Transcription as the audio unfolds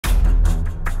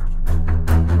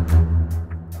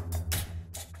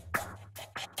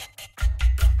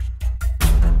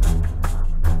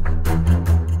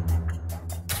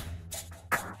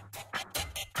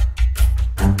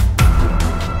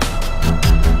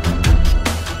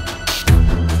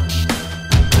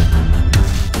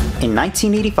In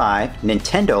 1985,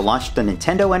 Nintendo launched the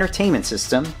Nintendo Entertainment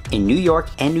System in New York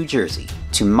and New Jersey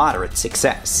to moderate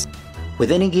success.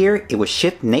 Within a year, it was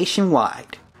shipped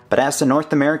nationwide, but as the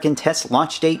North American test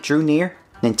launch date drew near,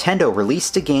 Nintendo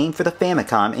released a game for the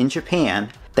Famicom in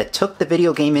Japan that took the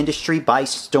video game industry by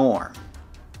storm.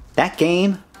 That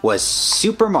game was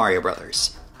Super Mario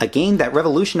Bros., a game that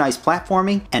revolutionized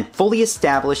platforming and fully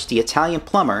established the Italian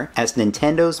plumber as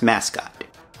Nintendo's mascot.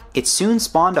 It soon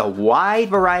spawned a wide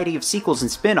variety of sequels and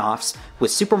spin-offs,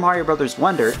 with Super Mario Bros.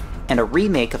 Wonder and a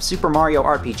remake of Super Mario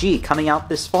RPG coming out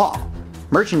this fall.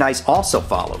 Merchandise also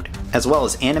followed, as well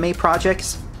as anime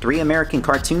projects, 3 American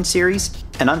cartoon series,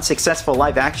 an unsuccessful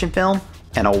live-action film,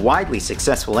 and a widely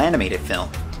successful animated film.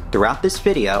 Throughout this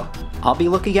video, I'll be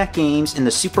looking at games in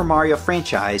the Super Mario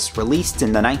franchise released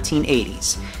in the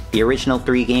 1980s, the original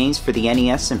 3 games for the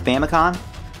NES and Famicom,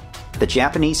 the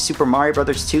Japanese Super Mario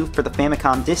Bros. 2 for the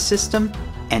Famicom Disk System,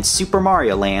 and Super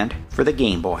Mario Land for the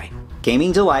Game Boy.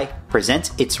 Gaming Delight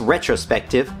presents its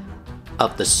retrospective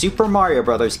of the Super Mario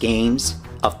Bros. Games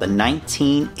of the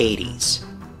 1980s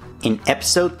in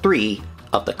Episode 3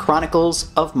 of the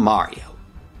Chronicles of Mario.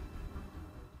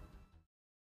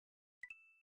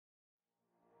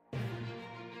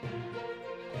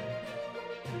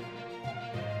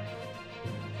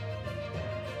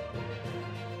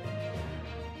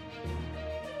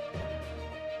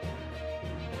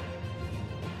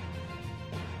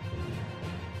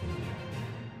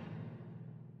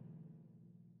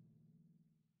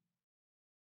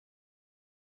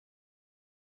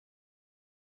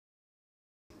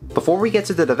 Before we get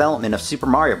to the development of Super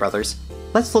Mario Bros.,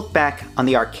 let's look back on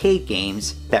the arcade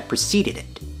games that preceded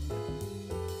it.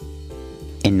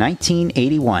 In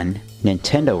 1981,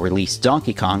 Nintendo released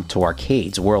Donkey Kong to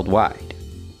arcades worldwide.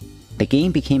 The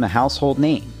game became a household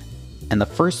name, and the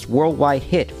first worldwide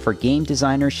hit for game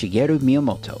designer Shigeru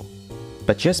Miyamoto.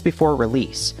 But just before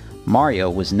release, Mario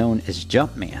was known as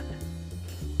Jumpman.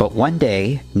 But one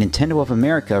day, Nintendo of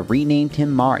America renamed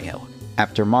him Mario,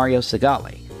 after Mario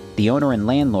Segale, the owner and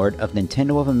landlord of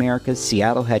Nintendo of America's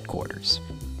Seattle headquarters.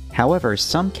 However,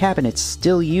 some cabinets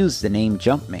still use the name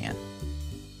Jumpman.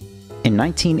 In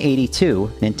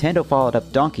 1982, Nintendo followed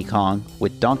up Donkey Kong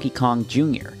with Donkey Kong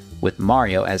Jr., with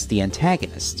Mario as the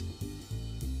antagonist.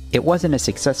 It wasn't as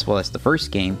successful as the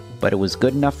first game, but it was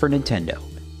good enough for Nintendo.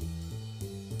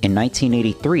 In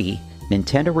 1983,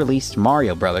 Nintendo released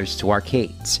Mario Bros. To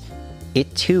arcades.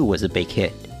 It too was a big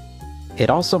hit. It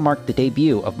also marked the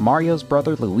debut of Mario's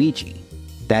brother Luigi.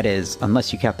 That is,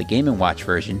 unless you count the Game & Watch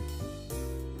version.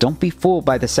 Don't be fooled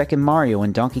by the second Mario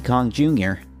in Donkey Kong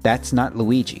Jr., that's not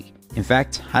Luigi. In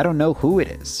fact, I don't know who it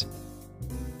is.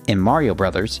 In Mario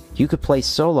Bros., you could play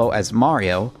solo as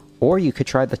Mario, or you could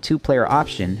try the 2-player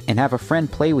option and have a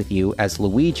friend play with you as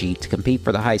Luigi to compete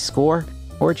for the high score,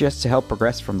 or just to help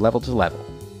progress from level to level.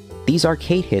 These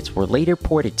arcade hits were later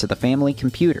ported to the family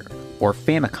computer, or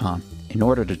Famicom, in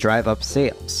order to drive up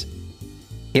sales.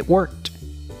 It worked,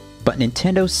 but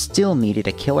Nintendo still needed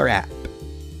a killer app.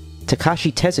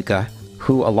 Takashi Tezuka,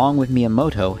 who along with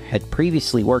Miyamoto had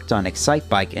previously worked on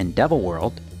Excitebike and Devil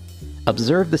World,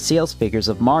 observed the sales figures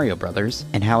of Mario Bros.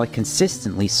 And how it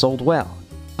consistently sold well.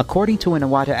 According to an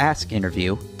Iwata Ask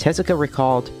interview, Tezuka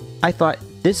recalled, "I thought,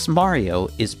 this Mario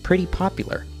is pretty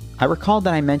popular. I recall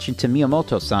that I mentioned to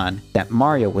Miyamoto-san that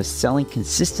Mario was selling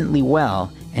consistently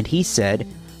well, and he said,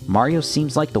 Mario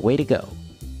seems like the way to go."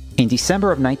 In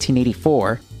December of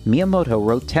 1984, Miyamoto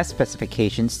wrote test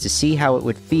specifications to see how it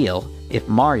would feel if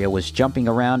Mario was jumping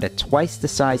around at twice the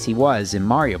size he was in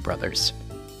Mario Bros.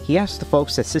 He asked the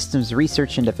folks at Systems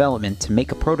Research and Development to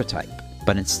make a prototype,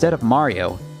 but instead of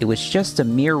Mario, it was just a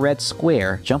mere red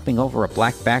square jumping over a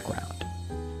black background.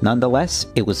 Nonetheless,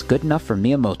 it was good enough for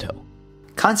Miyamoto.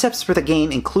 Concepts for the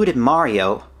game included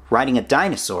Mario riding a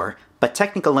dinosaur, but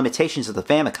technical limitations of the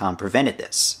Famicom prevented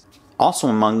this. Also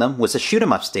among them was a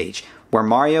shoot-'em-up stage, where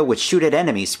Mario would shoot at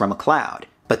enemies from a cloud,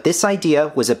 but this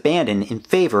idea was abandoned in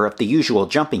favor of the usual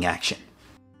jumping action.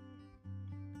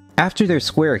 After their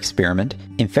square experiment,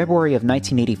 in February of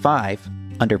 1985,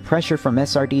 under pressure from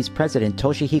SRD's president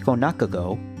Toshihiko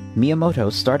Nakago,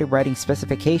 Miyamoto started writing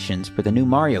specifications for the new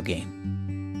Mario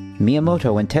game.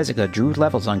 Miyamoto and Tezuka drew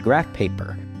levels on graph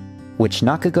paper, which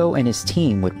Nakago and his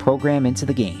team would program into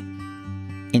the game.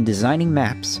 In designing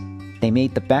maps, they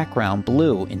made the background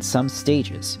blue in some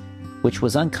stages, which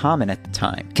was uncommon at the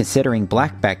time, considering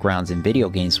black backgrounds in video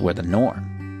games were the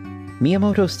norm.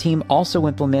 Miyamoto's team also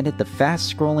implemented the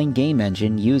fast-scrolling game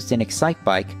engine used in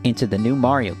Excitebike into the new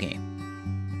Mario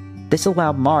game. This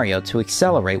allowed Mario to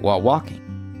accelerate while walking.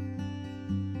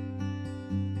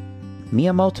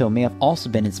 Miyamoto may have also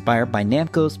been inspired by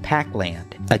Namco's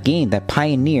Pac-Land, a game that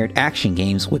pioneered action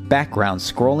games with backgrounds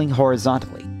scrolling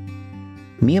horizontally.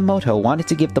 Miyamoto wanted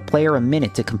to give the player a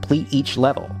minute to complete each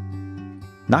level.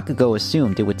 Nakago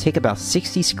assumed it would take about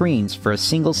 60 screens for a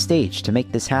single stage to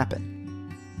make this happen.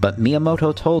 But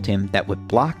Miyamoto told him that with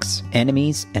blocks,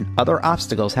 enemies, and other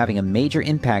obstacles having a major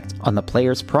impact on the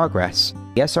player's progress,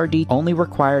 the SRD only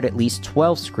required at least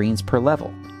 12 screens per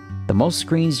level. The most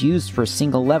screens used for a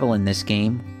single level in this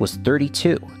game was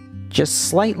 32, just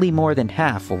slightly more than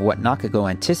half of what Nakago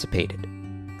anticipated.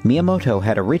 Miyamoto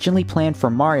had originally planned for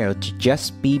Mario to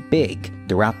just be big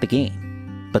throughout the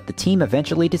game, but the team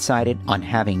eventually decided on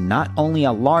having not only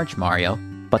a large Mario,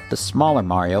 but the smaller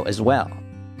Mario as well,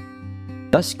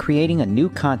 thus creating a new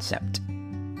concept.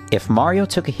 If Mario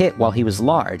took a hit while he was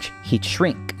large, he'd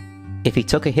shrink. If he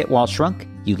took a hit while shrunk,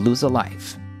 you'd lose a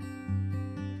life.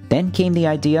 Then came the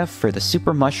idea for the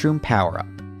Super Mushroom power-up.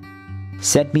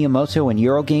 Said Miyamoto and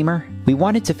Eurogamer, "We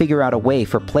wanted to figure out a way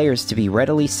for players to be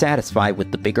readily satisfied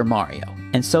with the bigger Mario,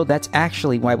 and so that's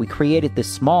actually why we created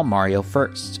this small Mario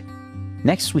first.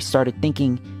 Next we started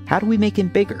thinking, how do we make him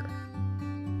bigger?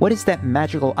 What is that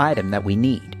magical item that we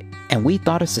need? And we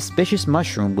thought a suspicious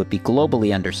mushroom would be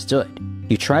globally understood.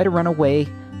 You try to run away,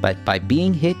 but by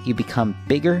being hit you become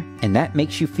bigger, and that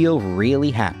makes you feel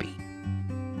really happy.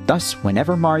 Thus,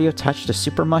 whenever Mario touched a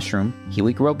super mushroom, he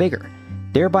would grow bigger,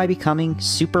 thereby becoming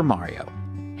Super Mario.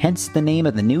 Hence the name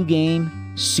of the new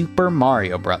game, Super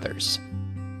Mario Bros.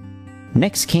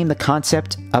 Next came the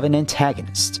concept of an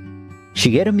antagonist.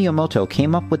 Shigeru Miyamoto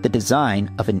came up with the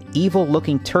design of an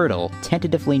evil-looking turtle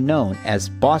tentatively known as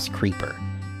Boss Creeper,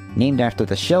 named after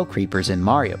the shell creepers in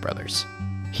Mario Bros.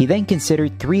 He then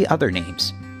considered 3 other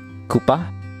names,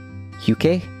 Koopa,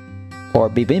 Hyuke, or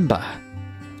Bibimba,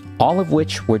 all of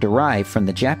which were derived from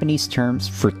the Japanese terms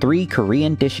for 3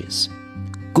 Korean dishes: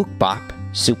 Gukbap,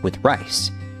 soup with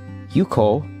rice,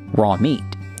 Yuko, raw meat,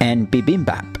 and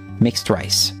Bibimbap, mixed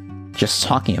rice. Just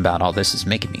talking about all this is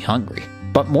making me hungry.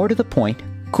 But more to the point,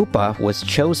 Koopa was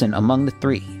chosen among the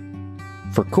 3.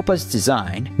 For Koopa's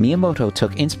design, Miyamoto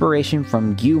took inspiration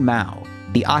from Gyu Mao,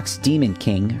 the Ox Demon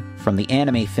King from the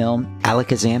anime film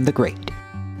Alakazam the Great.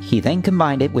 He then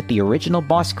combined it with the original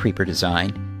Boss Creeper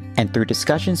design, and through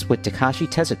discussions with Takashi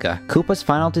Tezuka, Koopa's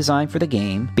final design for the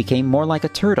game became more like a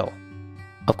turtle.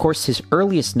 Of course, his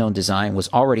earliest known design was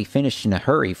already finished in a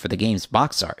hurry for the game's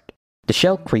box art. The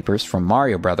shell creepers from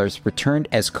Mario Bros. Returned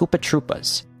as Koopa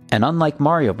Troopas, and unlike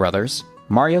Mario Bros.,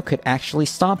 Mario could actually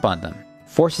stomp on them,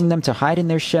 forcing them to hide in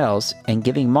their shells and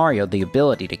giving Mario the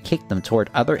ability to kick them toward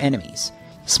other enemies.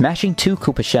 Smashing 2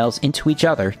 Koopa shells into each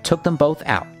other took them both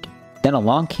out. Then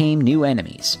along came new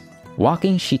enemies,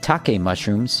 walking shiitake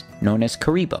mushrooms known as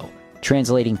Karibo,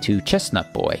 translating to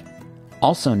Chestnut Boy,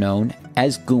 also known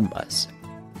as Goombas.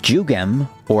 Jugem,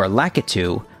 or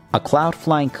Lakitu, a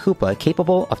cloud-flying Koopa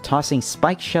capable of tossing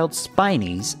spike-shelled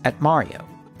Spinies at Mario.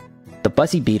 The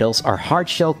Buzzy Beetles are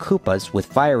hard-shell Koopas with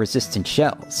fire-resistant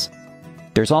shells.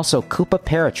 There's also Koopa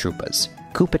Paratroopas,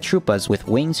 Koopa Troopas with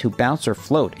wings who bounce or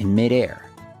float in mid-air.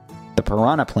 The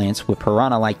piranha plants with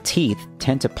piranha-like teeth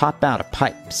tend to pop out of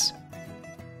pipes.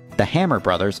 The Hammer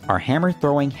Brothers are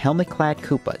hammer-throwing helmet-clad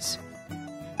Koopas.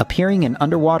 Appearing in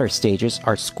underwater stages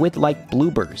are squid-like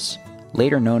bloopers,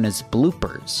 later known as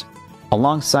bloopers,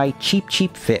 alongside Cheep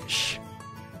Cheep fish.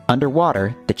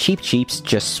 Underwater, the Cheep Cheeps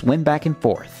just swim back and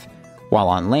forth, while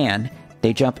on land,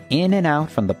 they jump in and out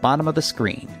from the bottom of the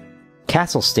screen.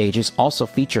 Castle stages also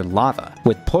feature lava,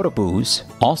 with potobos,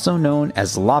 also known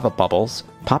as lava bubbles,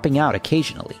 popping out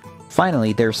occasionally.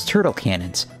 Finally, there's turtle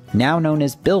cannons, now known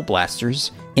as bill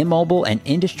blasters, immobile and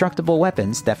indestructible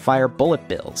weapons that fire bullet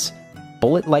bills,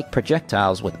 bullet-like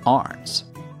projectiles with arms.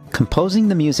 Composing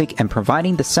the music and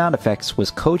providing the sound effects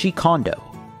was Koji Kondo,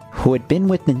 who had been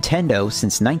with Nintendo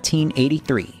since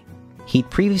 1983. He'd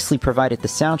previously provided the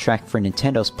soundtrack for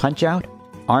Nintendo's Punch-Out!,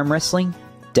 Arm Wrestling,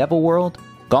 Devil World,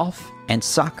 Golf, and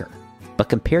Soccer. But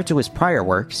compared to his prior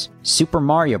works, Super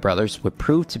Mario Bros. Would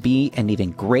prove to be an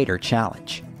even greater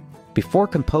challenge. Before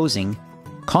composing,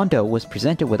 Kondo was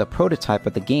presented with a prototype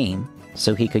of the game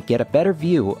so he could get a better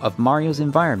view of Mario's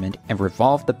environment and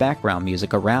revolve the background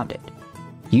music around it.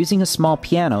 Using a small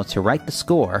piano to write the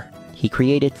score, he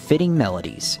created fitting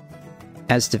melodies.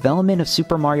 As development of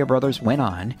Super Mario Bros. Went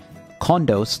on,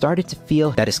 Kondo started to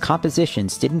feel that his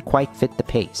compositions didn't quite fit the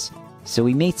pace, so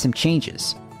he made some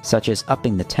changes, such as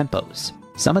upping the tempos.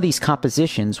 Some of these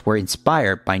compositions were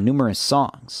inspired by numerous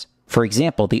songs. For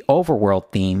example, the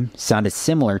Overworld theme sounded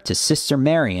similar to Sister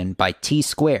Marion by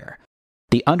T-Square.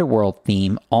 The Underworld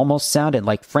theme almost sounded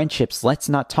like Friendship's Let's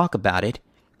Not Talk About It,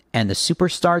 and the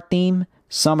Superstar theme,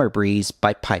 Summer Breeze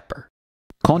by Piper.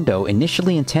 Kondo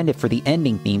initially intended for the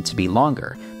ending theme to be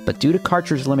longer, but due to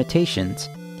cartridge limitations,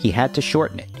 he had to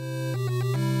shorten it.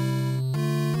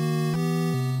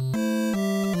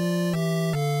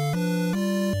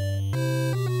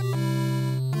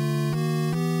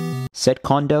 Said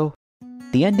Kondo,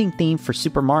 "The ending theme for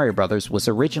Super Mario Bros. Was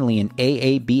originally an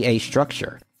AABA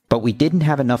structure, but we didn't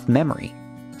have enough memory,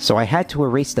 so I had to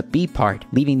erase the B part,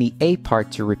 leaving the A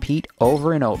part to repeat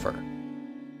over and over.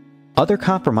 Other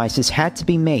compromises had to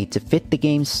be made to fit the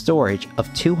game's storage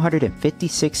of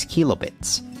 256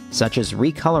 kilobits, such as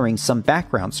recoloring some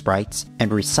background sprites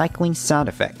and recycling sound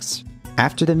effects.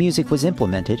 After the music was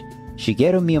implemented,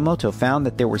 Shigeru Miyamoto found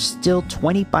that there were still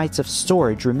 20 bytes of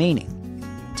storage remaining.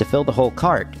 To fill the whole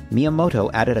cart, Miyamoto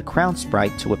added a crown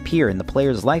sprite to appear in the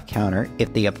player's life counter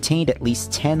if they obtained at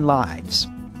least 10 lives.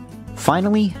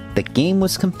 Finally, the game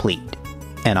was complete,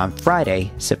 and on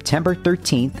Friday, September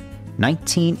 13th,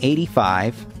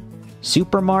 1985,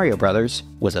 Super Mario Bros.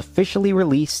 Was officially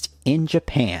released in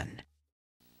Japan.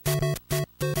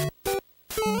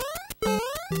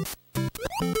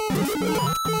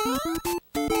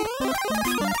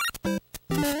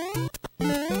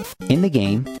 In the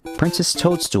game, Princess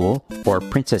Toadstool, or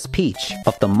Princess Peach,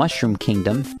 of the Mushroom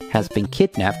Kingdom has been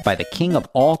kidnapped by the King of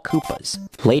all Koopas,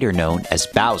 later known as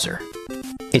Bowser.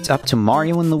 It's up to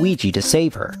Mario and Luigi to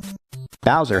save her.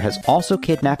 Bowser has also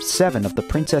kidnapped 7 of the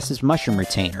princess's mushroom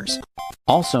retainers,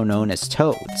 also known as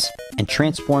Toads, and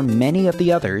transformed many of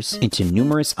the others into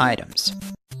numerous items.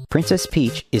 Princess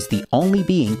Peach is the only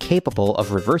being capable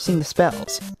of reversing the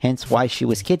spells, hence why she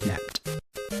was kidnapped.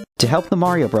 To help the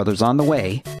Mario Brothers on the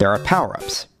way, there are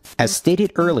power-ups. As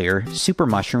stated earlier, Super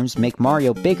Mushrooms make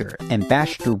Mario bigger and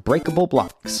bash through breakable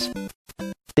blocks.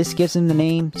 This gives him the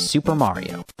name Super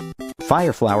Mario.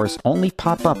 Fire flowers only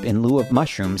pop up in lieu of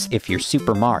mushrooms if you're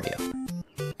Super Mario.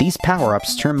 These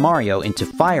power-ups turn Mario into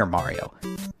Fire Mario,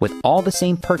 with all the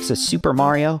same perks as Super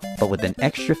Mario, but with an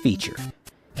extra feature.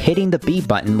 Hitting the B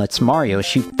button lets Mario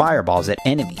shoot fireballs at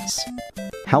enemies.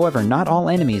 However, not all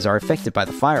enemies are affected by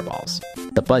the fireballs.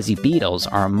 The Buzzy Beetles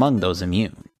are among those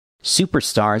immune.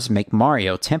 Superstars make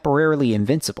Mario temporarily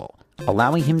invincible,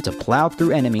 allowing him to plow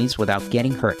through enemies without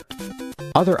getting hurt.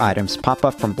 Other items pop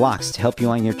up from blocks to help you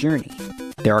on your journey.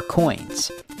 There are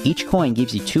coins. Each coin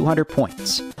gives you 200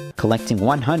 points. Collecting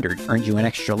 100 earns you an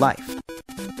extra life.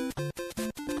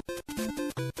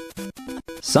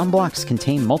 Some blocks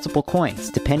contain multiple coins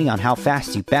depending on how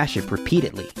fast you bash it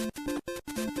repeatedly.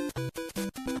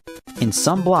 In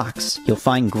some blocks, you'll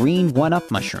find green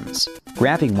 1-up mushrooms.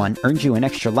 Grabbing one earns you an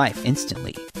extra life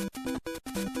instantly.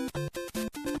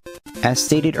 As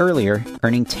stated earlier,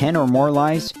 earning 10 or more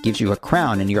lives gives you a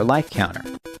crown in your life counter.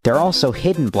 There are also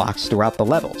hidden blocks throughout the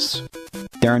levels.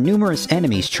 There are numerous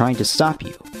enemies trying to stop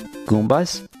you.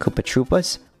 Goombas, Koopa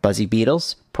Troopas, Buzzy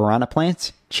Beetles, Piranha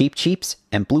Plants, Cheep Cheeps,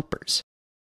 and Bloopers.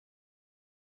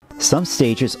 Some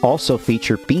stages also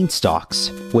feature beanstalks,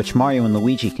 which Mario and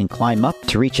Luigi can climb up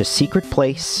to reach a secret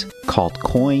place called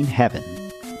Coin Heaven.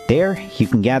 There, you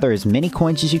can gather as many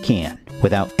coins as you can,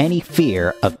 without any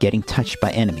fear of getting touched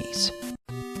by enemies.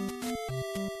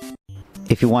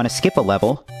 If you want to skip a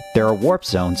level, there are warp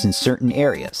zones in certain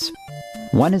areas.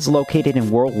 One is located in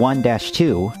World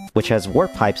 1-2, which has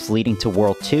warp pipes leading to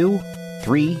World 2,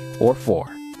 3, or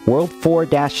 4. World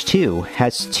 4-2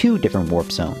 has 2 different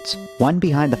warp zones. One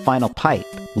behind the final pipe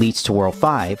leads to World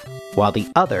 5, while the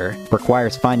other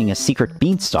requires finding a secret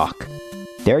beanstalk.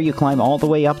 There you climb all the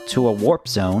way up to a warp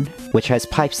zone, which has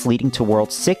pipes leading to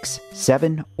World 6,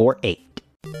 7, or 8.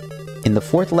 In the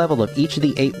 4th level of each of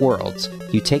the 8 worlds,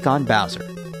 you take on Bowser.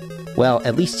 Well,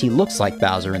 at least he looks like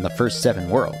Bowser in the first 7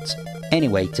 worlds.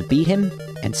 Anyway, to beat him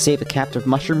and save a captive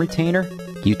mushroom retainer,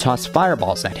 you toss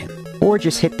fireballs at him, or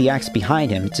just hit the axe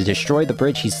behind him to destroy the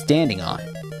bridge he's standing on.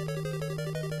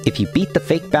 If you beat the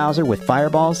fake Bowser with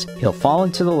fireballs, he'll fall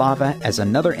into the lava as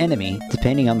another enemy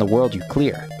depending on the world you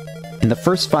clear. In the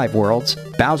first 5 worlds,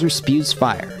 Bowser spews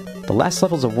fire. The last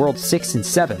levels of World 6 and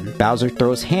 7, Bowser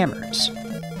throws hammers.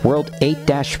 World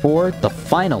 8-4, the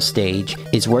final stage,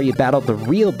 is where you battle the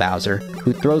real Bowser,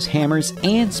 who throws hammers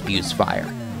and spews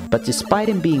fire. But despite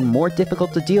him being more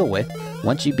difficult to deal with,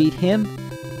 once you beat him,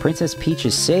 Princess Peach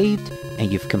is saved,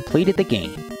 and you've completed the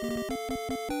game.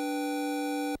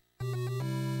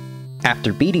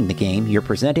 After beating the game, you're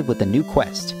presented with a new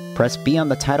quest. Press B on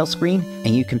the title screen,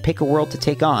 and you can pick a world to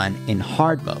take on in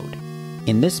Hard Mode.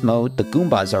 In this mode, the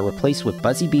Goombas are replaced with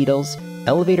Buzzy Beetles,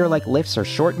 elevator-like lifts are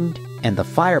shortened, and the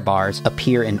fire bars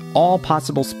appear in all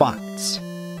possible spots.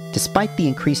 Despite the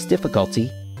increased difficulty,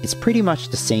 it's pretty much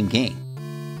the same game.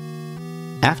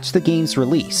 After the game's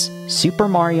release, Super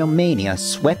Mario Mania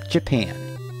swept Japan.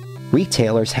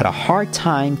 Retailers had a hard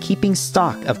time keeping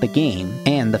stock of the game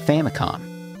and the Famicom.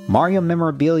 Mario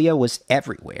memorabilia was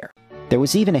everywhere. There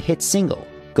was even a hit single,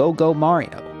 Go Go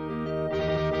Mario.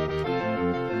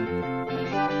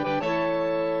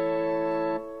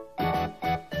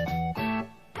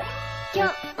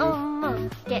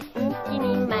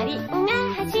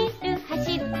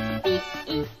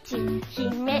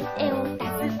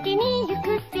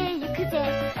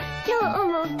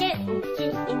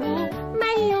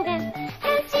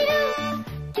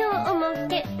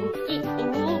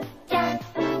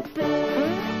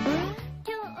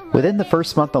 Within the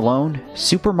first month alone,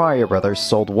 Super Mario Bros.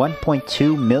 Sold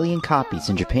 1.2 million copies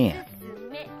in Japan.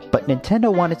 But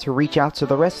Nintendo wanted to reach out to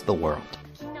the rest of the world.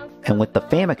 And with the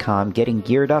Famicom getting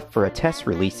geared up for a test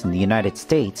release in the United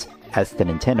States as the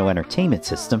Nintendo Entertainment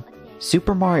System,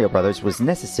 Super Mario Bros. Was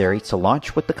necessary to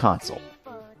launch with the console.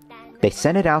 They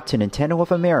sent it out to Nintendo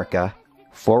of America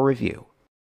for review.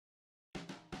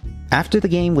 After the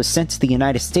game was sent to the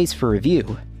United States for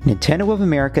review, Nintendo of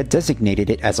America designated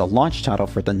it as a launch title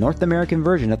for the North American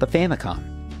version of the Famicom,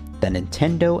 the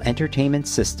Nintendo Entertainment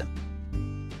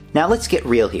System. Now let's get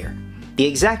real here. The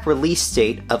exact release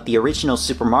date of the original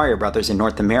Super Mario Bros. In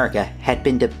North America had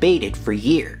been debated for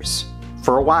years.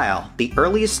 For a while, the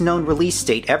earliest known release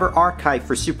date ever archived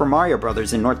for Super Mario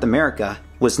Bros. In North America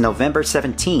was November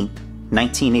 17,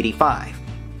 1985.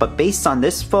 But based on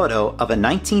this photo of a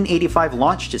 1985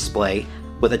 launch display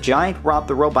with a giant Rob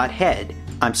the Robot head,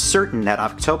 I'm certain that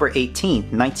October 18,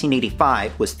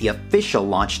 1985 was the official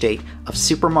launch date of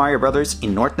Super Mario Bros.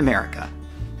 In North America.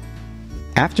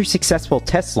 After successful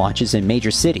test launches in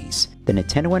major cities, the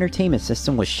Nintendo Entertainment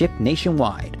System was shipped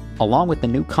nationwide, along with the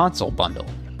new console bundle,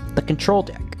 the Control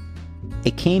Deck.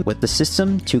 It came with the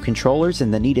system, 2 controllers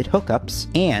and the needed hookups,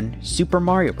 and Super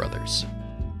Mario Bros.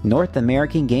 North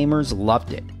American gamers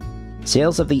loved it.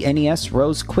 Sales of the NES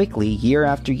rose quickly year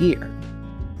after year.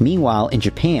 Meanwhile, in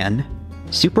Japan,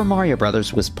 Super Mario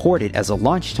Bros. Was ported as a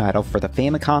launch title for the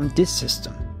Famicom Disk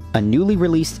System, a newly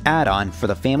released add-on for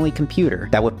the family computer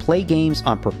that would play games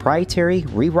on proprietary,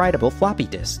 rewritable floppy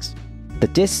disks. The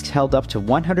disks held up to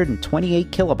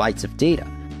 128 kilobytes of data,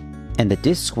 and the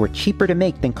disks were cheaper to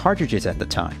make than cartridges at the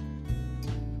time.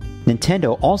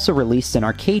 Nintendo also released an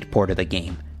arcade port of the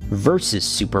game, Versus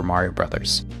Super Mario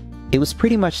Bros. It was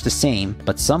pretty much the same,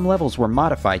 but some levels were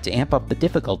modified to amp up the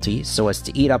difficulty so as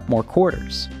to eat up more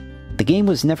quarters. The game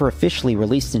was never officially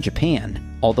released in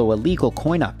Japan, although illegal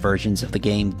coin-op versions of the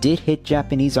game did hit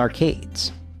Japanese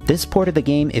arcades. This port of the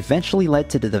game eventually led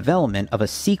to the development of a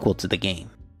sequel to the game.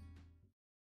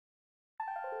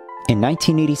 In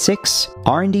 1986,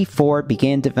 R&D4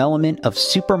 began development of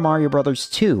Super Mario Bros.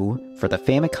 2 for the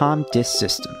Famicom Disk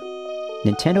System.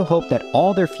 Nintendo hoped that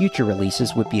all their future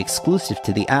releases would be exclusive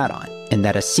to the add-on, and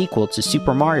that a sequel to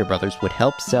Super Mario Bros. Would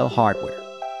help sell hardware.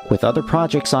 With other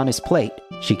projects on his plate,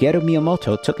 Shigeru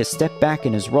Miyamoto took a step back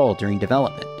in his role during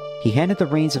development. He handed the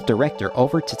reins of director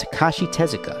over to Takashi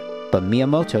Tezuka, but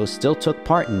Miyamoto still took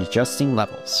part in adjusting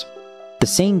levels. The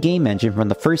same game engine from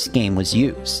the first game was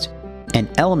used, and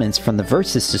elements from the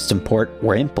Versus System port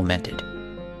were implemented.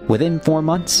 Within 4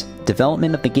 months,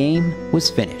 development of the game was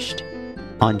finished.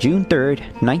 On June 3,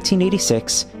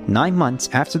 1986, 9 months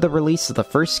after the release of the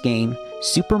first game,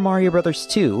 Super Mario Bros.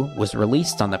 2 was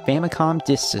released on the Famicom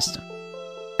Disk System.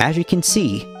 As you can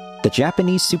see, the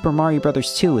Japanese Super Mario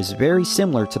Bros. 2 is very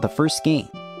similar to the first game.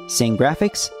 Same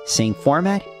graphics, same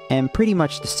format, and pretty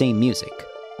much the same music.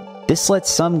 This led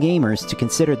some gamers to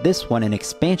consider this one an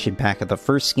expansion pack of the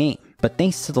first game, but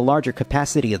thanks to the larger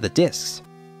capacity of the discs,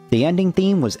 the ending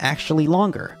theme was actually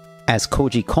longer, as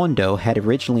Koji Kondo had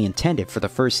originally intended for the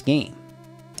first game.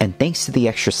 And thanks to the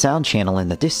extra sound channel in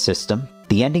the disc system,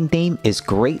 the ending theme is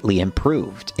greatly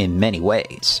improved in many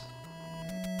ways.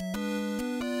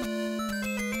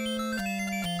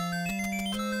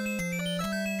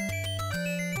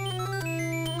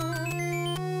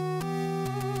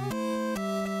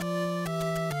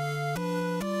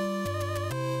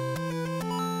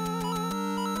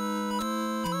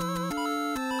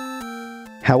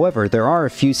 However, there are a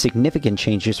few significant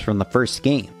changes from the first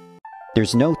game.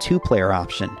 There's no 2-player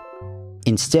option.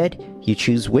 Instead, you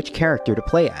choose which character to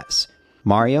play as,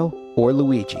 Mario or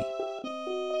Luigi.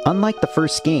 Unlike the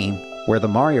first game, where the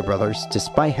Mario Brothers,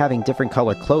 despite having different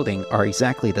colored clothing, are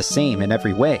exactly the same in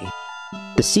every way,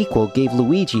 the sequel gave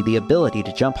Luigi the ability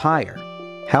to jump higher.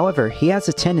 However, he has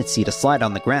a tendency to slide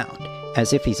on the ground,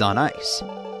 as if he's on ice.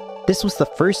 This was the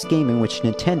first game in which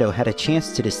Nintendo had a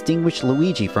chance to distinguish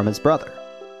Luigi from his brother.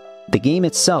 The game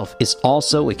itself is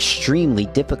also extremely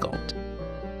difficult.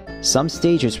 Some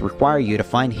stages require you to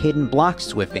find hidden blocks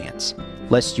to advance,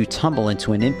 lest you tumble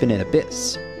into an infinite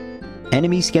abyss.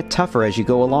 Enemies get tougher as you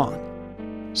go along.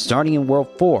 Starting in World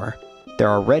 4, there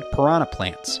are red piranha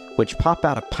plants, which pop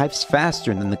out of pipes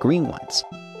faster than the green ones,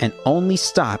 and only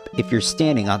stop if you're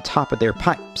standing on top of their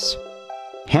pipes.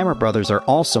 Hammer Brothers are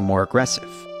also more aggressive.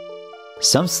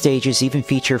 Some stages even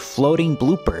feature floating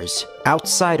bloopers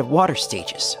outside of water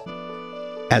stages.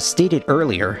 As stated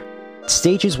earlier,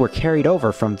 stages were carried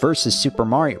over from Vs. Super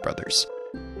Mario Bros.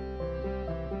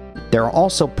 There are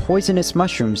also poisonous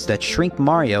mushrooms that shrink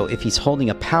Mario if he's holding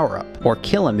a power-up, or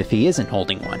kill him if he isn't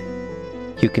holding one.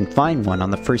 You can find one on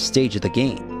the first stage of the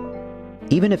game.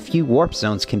 Even a few warp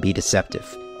zones can be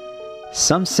deceptive.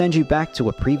 Some send you back to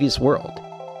a previous world.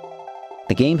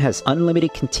 The game has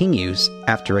unlimited continues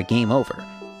after a game over,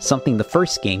 something the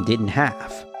first game didn't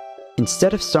have.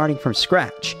 Instead of starting from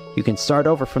scratch, you can start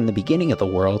over from the beginning of the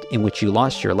world in which you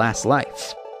lost your last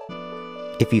life.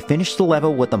 If you finish the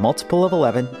level with a multiple of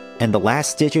 11, and the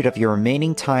last digit of your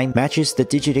remaining time matches the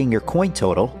digit in your coin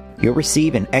total, you'll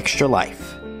receive an extra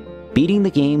life. Beating the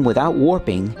game without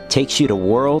warping takes you to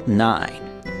World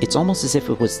 9. It's almost as if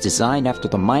it was designed after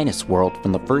the minus world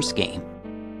from the first game.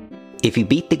 If you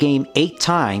beat the game 8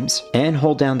 times and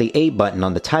hold down the A button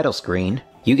on the title screen,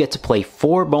 you get to play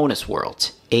 4 bonus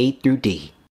worlds, A through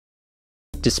D.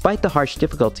 Despite the harsh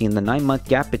difficulty in the 9-month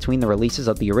gap between the releases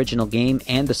of the original game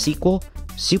and the sequel,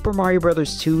 Super Mario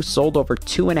Bros. 2 sold over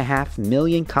 2.5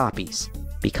 million copies,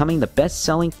 becoming the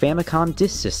best-selling Famicom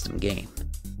Disk System game.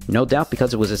 No doubt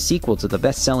because it was a sequel to the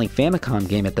best-selling Famicom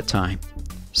game at the time.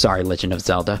 Sorry, Legend of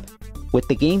Zelda. With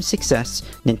the game's success,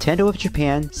 Nintendo of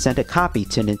Japan sent a copy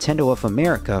to Nintendo of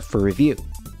America for review.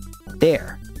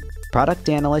 There, product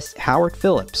analyst Howard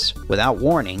Phillips, without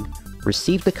warning,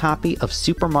 received a copy of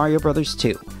Super Mario Bros.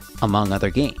 2, among other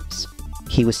games.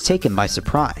 He was taken by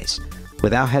surprise.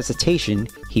 Without hesitation,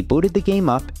 he booted the game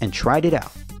up and tried it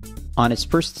out. On his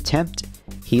first attempt,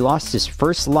 he lost his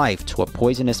first life to a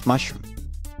poisonous mushroom.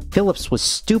 Phillips was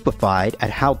stupefied at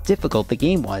how difficult the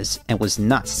game was and was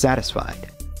not satisfied.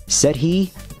 Said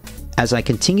he, "As I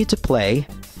continued to play,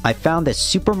 I found that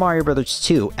Super Mario Bros.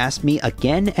 2 asked me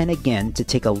again and again to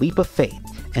take a leap of faith,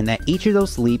 and that each of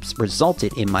those leaps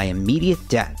resulted in my immediate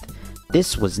death.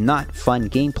 This was not fun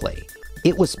gameplay.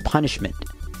 It was punishment.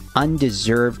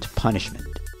 Undeserved punishment."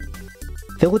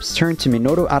 Phillips turned to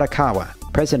Minoru Arakawa,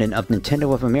 president of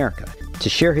Nintendo of America, to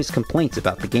share his complaints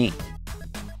about the game.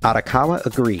 Arakawa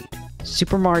agreed.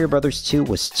 Super Mario Bros. 2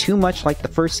 was too much like the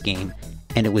first game,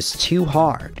 and it was too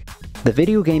hard. The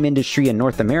video game industry in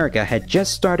North America had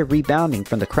just started rebounding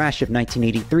from the crash of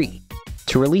 1983.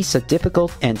 To release a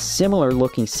difficult and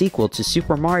similar-looking sequel to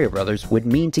Super Mario Bros. Would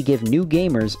mean to give new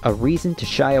gamers a reason to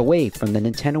shy away from the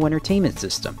Nintendo Entertainment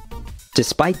System.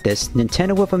 Despite this,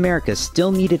 Nintendo of America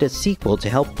still needed a sequel to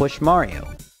help push Mario.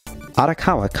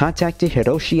 Arakawa contacted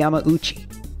Hiroshi Yamauchi,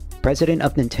 president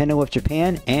of Nintendo of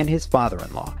Japan and his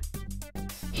father-in-law.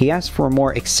 He asked for a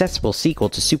more accessible sequel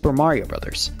to Super Mario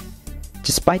Bros.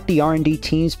 Despite the R&D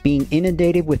teams being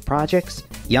inundated with projects,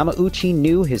 Yamauchi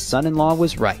knew his son-in-law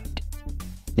was right.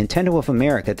 Nintendo of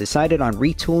America decided on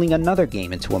retooling another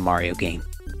game into a Mario game.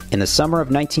 In the summer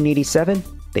of 1987,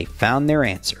 they found their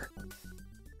answer.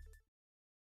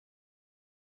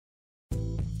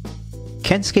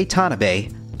 Kensuke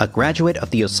Tanabe, a graduate of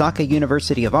the Osaka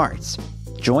University of Arts,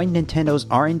 joined Nintendo's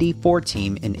R&D 4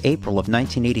 team in April of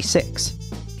 1986.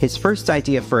 His first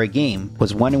idea for a game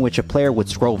was one in which a player would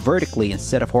scroll vertically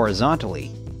instead of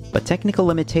horizontally, but technical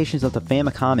limitations of the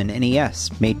Famicom and NES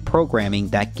made programming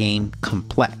that game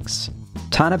complex.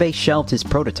 Tanabe shelved his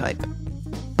prototype,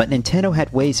 but Nintendo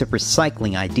had ways of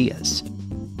recycling ideas.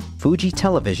 Fuji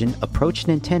Television approached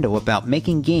Nintendo about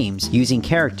making games using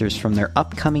characters from their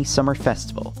upcoming summer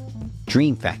festival,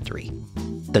 Dream Factory.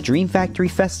 The Dream Factory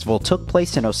Festival took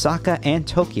place in Osaka and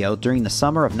Tokyo during the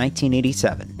summer of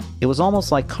 1987. It was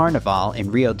almost like Carnival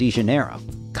in Rio de Janeiro,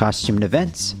 costumed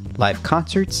events, live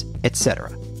concerts,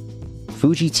 etc.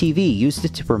 Fuji TV used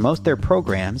it to promote their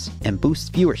programs and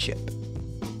boost viewership.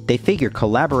 They figured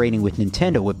collaborating with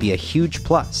Nintendo would be a huge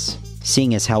plus,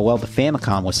 seeing as how well the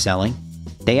Famicom was selling.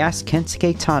 They asked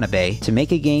Kensuke Tanabe to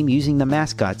make a game using the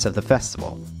mascots of the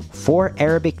festival, 4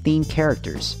 Arabic-themed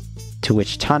characters, to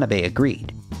which Tanabe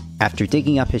agreed. After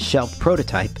digging up his shelved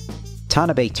prototype,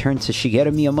 Tanabe turned to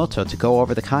Shigeru Miyamoto to go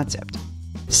over the concept.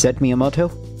 Said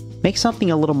Miyamoto, "Make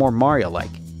something a little more Mario-like,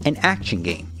 an action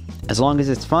game. As long as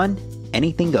it's fun,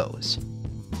 anything goes."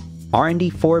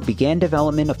 R&D 4 began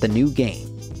development of the new game.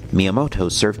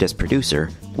 Miyamoto served as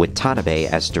producer, with Tanabe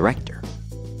as director.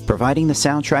 Providing the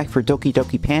soundtrack for Doki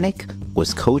Doki Panic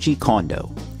was Koji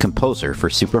Kondo, composer for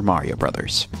Super Mario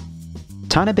Bros.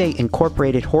 Tanabe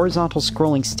incorporated horizontal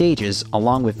scrolling stages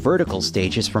along with vertical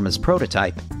stages from his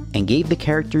prototype and gave the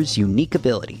characters unique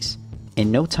abilities.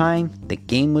 In no time, the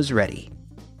game was ready.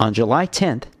 On July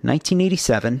 10th,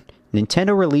 1987,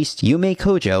 Nintendo released Yume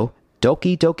Kojo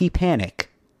Doki Doki Panic,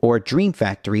 or Dream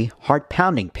Factory Heart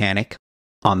Pounding Panic,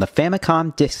 on the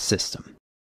Famicom Disk System.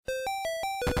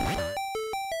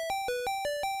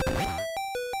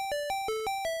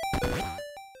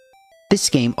 This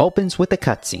game opens with a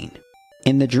cutscene.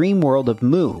 In the dream world of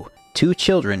Mu, two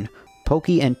children,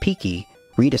 Poki and Piki,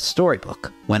 read a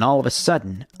storybook when all of a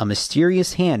sudden, a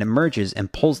mysterious hand emerges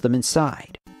and pulls them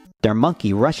inside. Their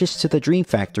monkey rushes to the Dream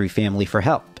Factory family for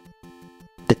help.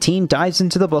 The team dives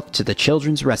into the book to the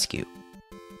children's rescue.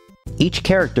 Each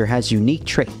character has unique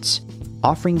traits,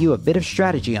 offering you a bit of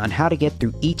strategy on how to get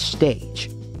through each stage.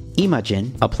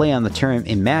 Imagin, a play on the term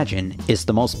imagine, is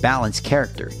the most balanced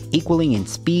character, equaling in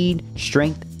speed,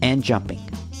 strength, and jumping.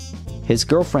 His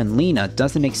girlfriend Lena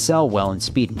doesn't excel well in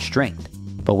speed and strength,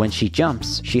 but when she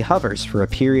jumps, she hovers for a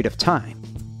period of time.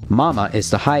 Mama is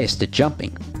the highest at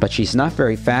jumping, but she's not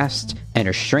very fast, and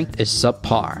her strength is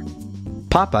subpar.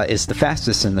 Papa is the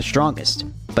fastest and the strongest,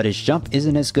 but his jump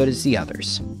isn't as good as the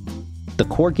others. The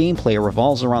core gameplay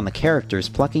revolves around the characters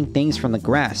plucking things from the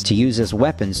grass to use as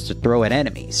weapons to throw at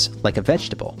enemies, like a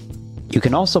vegetable. You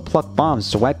can also pluck bombs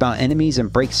to wipe out enemies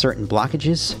and break certain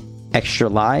blockages, extra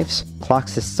lives,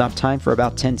 clocks that stop time for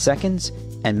about 10 seconds,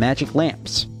 and magic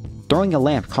lamps. Throwing a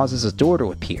lamp causes a door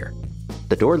to appear.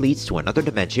 The door leads to another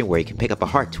dimension where you can pick up a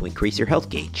heart to increase your health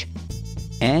gauge.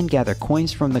 And gather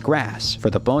coins from the grass for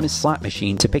the bonus slot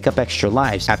machine to pick up extra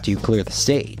lives after you clear the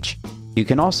stage. You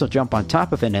can also jump on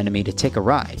top of an enemy to take a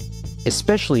ride,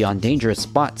 especially on dangerous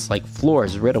spots like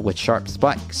floors riddled with sharp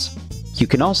spikes. You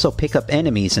can also pick up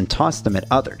enemies and toss them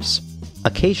at others.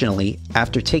 Occasionally,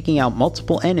 after taking out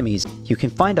multiple enemies, you can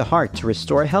find a heart to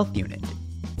restore a health unit.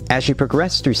 As you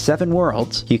progress through 7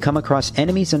 worlds, you come across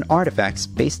enemies and artifacts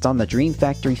based on the Dream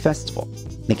Factory Festival.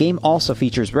 The game also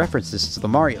features references to the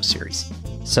Mario series,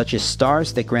 such as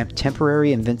stars that grant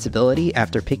temporary invincibility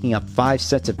after picking up 5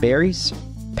 sets of berries,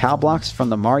 PAL blocks from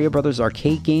the Mario Bros.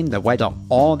 Arcade game that wiped out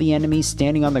all the enemies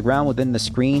standing on the ground within the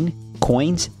screen,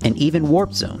 coins, and even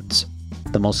warp zones.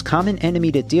 The most common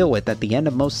enemy to deal with at the end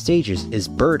of most stages is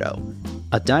Birdo,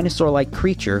 a dinosaur-like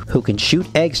creature who can shoot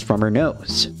eggs from her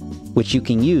nose, which you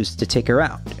can use to take her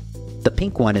out. The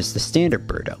pink one is the standard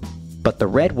Birdo, but the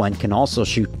red one can also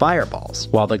shoot fireballs,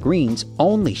 while the greens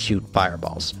only shoot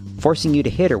fireballs, forcing you to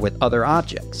hit her with other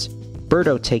objects.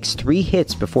 Birdo takes 3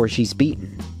 hits before she's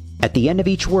beaten. At the end of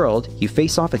each world, you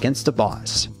face off against a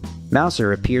boss.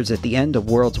 Mouser appears at the end of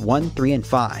worlds 1, 3, and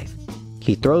 5.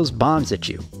 He throws bombs at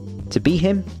you. To beat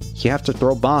him, you have to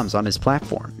throw bombs on his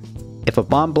platform. If a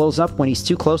bomb blows up when he's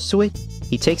too close to it,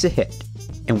 he takes a hit.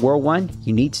 In World 1,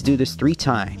 you need to do this 3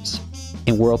 times.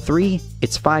 In World 3,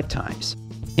 it's 5 times.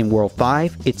 In World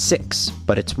 5, it's 6,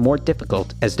 but it's more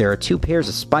difficult as there are 2 pairs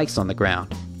of spikes on the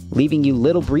ground, leaving you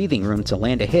little breathing room to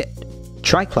land a hit.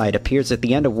 Triclide appears at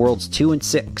the end of Worlds 2 and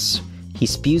 6. He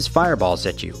spews fireballs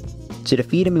at you. To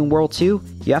defeat him in World 2,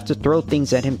 you have to throw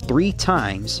things at him 3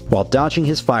 times while dodging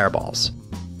his fireballs.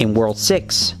 In World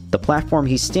 6, the platform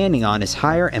he's standing on is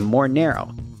higher and more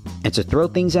narrow, and to throw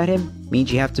things at him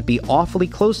means you have to be awfully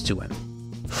close to him.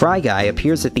 Fry Guy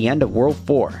appears at the end of World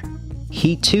 4.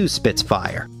 He too spits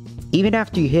fire. Even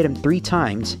after you hit him 3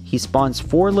 times, he spawns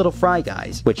 4 little Fry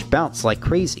Guys, which bounce like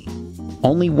crazy.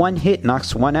 Only 1 hit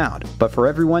knocks one out, but for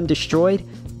every one destroyed,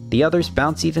 the others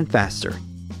bounce even faster.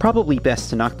 Probably best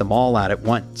to knock them all out at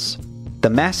once. The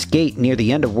masked gate near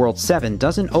the end of World 7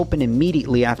 doesn't open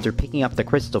immediately after picking up the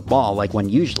crystal ball like one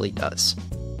usually does.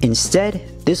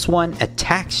 Instead, this one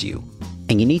attacks you,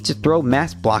 and you need to throw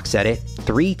mask blocks at it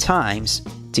 3 times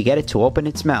to get it to open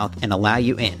its mouth and allow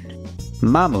you in.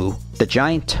 Mamu, the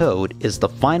giant toad, is the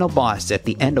final boss at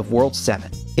the end of World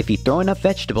 7. If you throw enough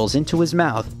vegetables into his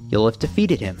mouth, you'll have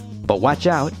defeated him, but watch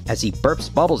out as he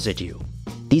burps bubbles at you.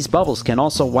 These bubbles can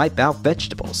also wipe out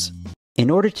vegetables. In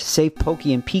order to save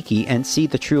Poki and Piki and see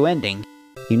the true ending,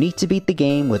 you need to beat the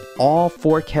game with all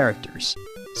 4 characters.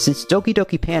 Since Doki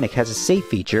Doki Panic has a save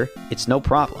feature, it's no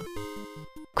problem.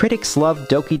 Critics love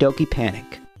Doki Doki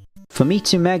Panic.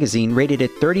 Famitsu magazine rated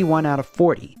it 31 out of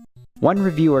 40. One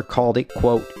reviewer called it,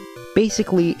 quote,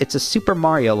 "Basically, it's a Super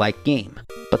Mario-like game,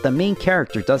 but the main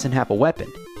character doesn't have a weapon.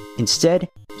 Instead,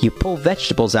 you pull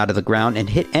vegetables out of the ground and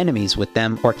hit enemies with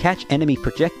them or catch enemy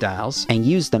projectiles and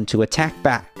use them to attack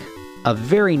back. A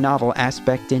very novel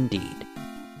aspect indeed."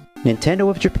 Nintendo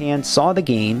of Japan saw the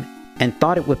game and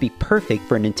thought it would be perfect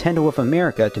for Nintendo of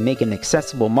America to make an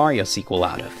accessible Mario sequel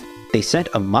out of. They sent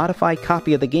a modified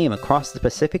copy of the game across the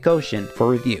Pacific Ocean for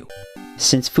review.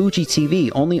 Since Fuji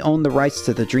TV only owned the rights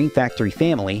to the Dream Factory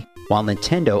family, while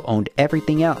Nintendo owned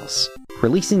everything else,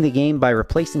 Releasing the game by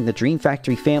replacing the Dream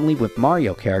Factory family with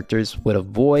Mario characters would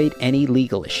avoid any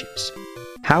legal issues.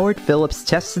 Howard Phillips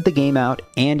tested the game out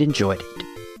and enjoyed it.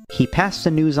 He passed the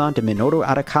news on to Minoru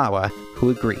Arakawa, who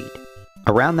agreed.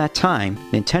 Around that time,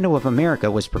 Nintendo of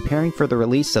America was preparing for the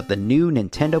release of the new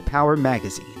Nintendo Power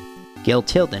magazine. Gil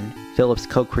Tilden, Phillips'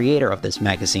 co-creator of this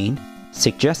magazine,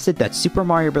 suggested that Super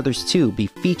Mario Bros. 2 be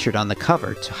featured on the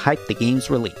cover to hype the game's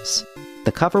release.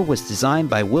 The cover was designed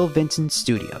by Will Vincent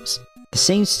Studios, the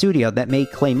same studio that made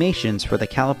claymations for the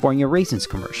California Raisins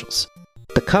commercials.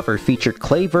 The cover featured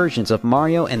clay versions of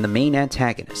Mario and the main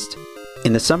antagonist.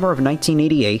 In the summer of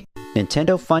 1988,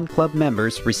 Nintendo Fun Club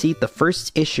members received the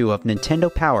first issue of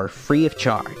Nintendo Power free of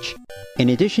charge. In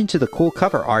addition to the cool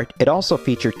cover art, it also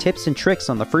featured tips and tricks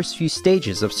on the first few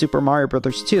stages of Super Mario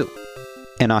Bros. 2.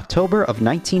 In October of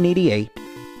 1988,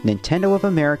 Nintendo of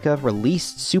America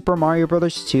released Super Mario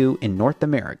Bros. 2 in North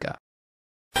America.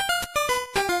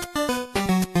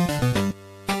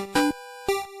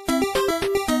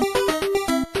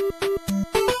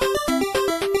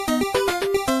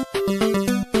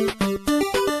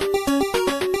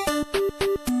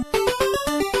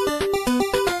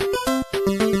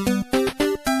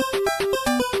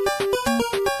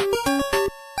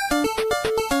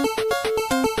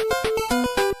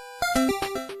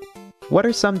 What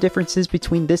are some differences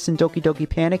between this and Doki Doki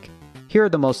Panic? Here are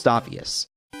the most obvious.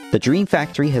 The Dream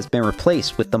Factory has been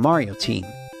replaced with the Mario team.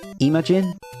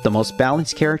 Imagine, the most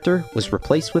balanced character, was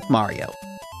replaced with Mario.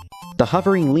 The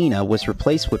hovering Lena was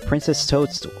replaced with Princess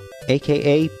Toadstool,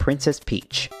 aka Princess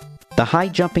Peach. The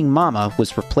high-jumping Mama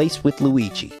was replaced with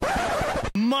Luigi.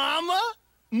 Mama?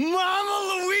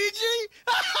 Mama Luigi?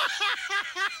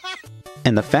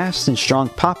 And the fast and strong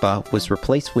Papa was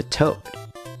replaced with Toad.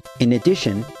 In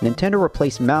addition, Nintendo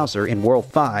replaced Mauser in World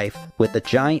 5 with a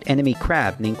giant enemy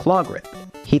crab named Clawgrip.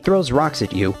 He throws rocks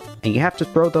at you, and you have to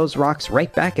throw those rocks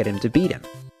right back at him to beat him.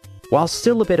 While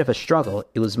still a bit of a struggle,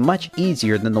 it was much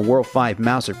easier than the World 5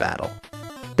 Mauser battle.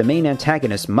 The main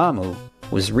antagonist, Mamu,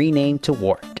 was renamed to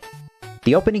Wart.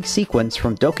 The opening sequence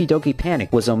from Doki Doki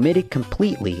Panic was omitted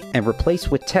completely and replaced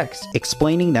with text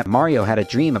explaining that Mario had a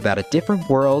dream about a different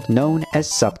world known as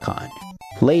Subcon.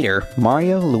 Later,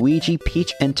 Mario, Luigi,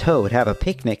 Peach, and Toad have a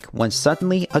picnic when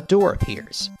suddenly a door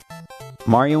appears.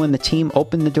 Mario and the team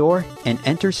open the door and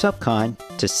enter Subcon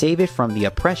to save it from the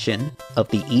oppression of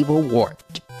the evil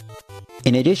Wart.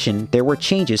 In addition, there were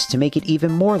changes to make it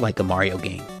even more like a Mario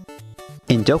game.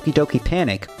 In Doki Doki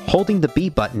Panic, holding the B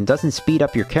button doesn't speed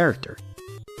up your character.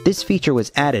 This feature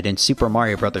was added in Super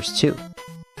Mario Bros. 2.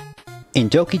 In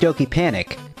Doki Doki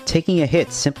Panic, taking a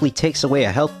hit simply takes away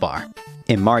a health bar.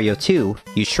 In Mario 2,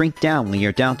 you shrink down when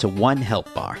you're down to 1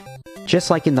 health bar, just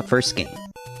like in the first game.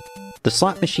 The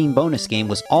slot machine bonus game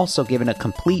was also given a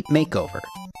complete makeover.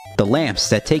 The lamps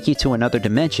that take you to another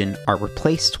dimension are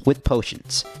replaced with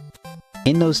potions.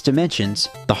 In those dimensions,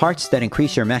 the hearts that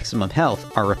increase your maximum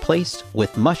health are replaced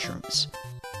with mushrooms.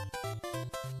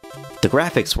 The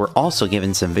graphics were also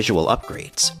given some visual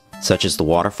upgrades, such as the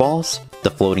waterfalls,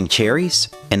 the floating cherries,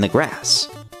 and the grass.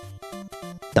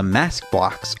 The mask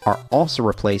blocks are also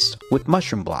replaced with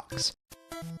mushroom blocks.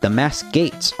 The mask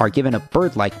gates are given a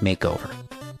bird-like makeover.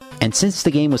 And since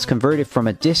the game was converted from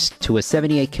a disc to a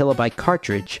 78KB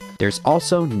cartridge, there's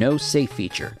also no save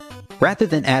feature. Rather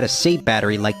than add a save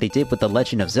battery like they did with The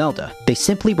Legend of Zelda, they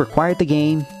simply required the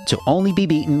game to only be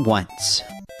beaten once,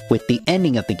 with the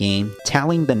ending of the game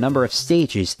tallying the number of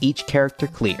stages each character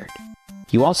cleared.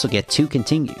 You also get 2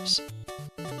 continues.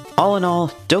 All in all,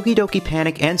 Doki Doki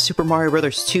Panic and Super Mario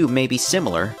Bros. 2 may be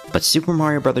similar, but Super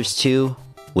Mario Bros. 2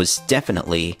 was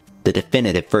definitely the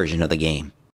definitive version of the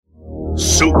game.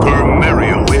 Super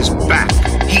Mario is back.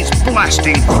 He's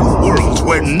blasting through worlds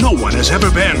where no one has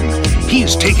ever been.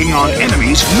 He's taking on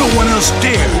enemies no one else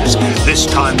dares. This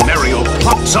time Mario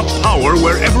plops up power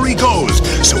wherever he goes,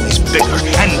 so he's bigger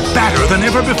and badder than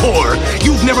ever before.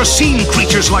 You've never seen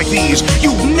creatures like these.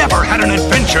 You've never had an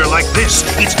adventure like this.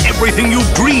 It's everything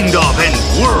you've dreamed of and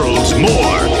worlds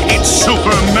more. It's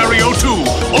Super Mario 2,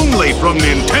 only from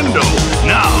Nintendo.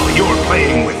 Now you're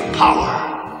playing with power.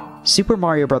 Super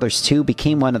Mario Bros. 2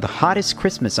 became one of the hottest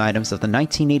Christmas items of the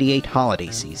 1988 holiday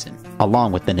season,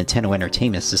 along with the Nintendo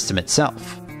Entertainment System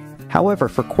itself. However,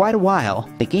 for quite a while,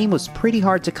 the game was pretty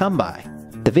hard to come by.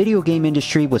 The video game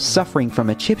industry was suffering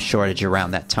from a chip shortage around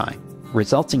that time,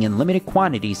 resulting in limited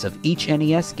quantities of each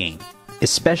NES game,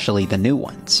 especially the new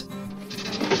ones.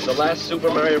 The last Super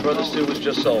Mario Bros. 2 was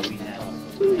just sold.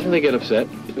 They get upset.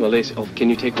 Well, they say, oh, can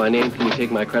you take my name? Can you take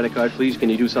my credit card, please? Can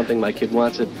you do something? My kid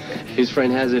wants it. His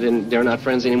friend has it, and they're not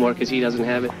friends anymore because he doesn't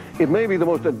have it. It may be the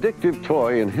most addictive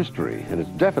toy in history, and it's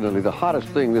definitely the hottest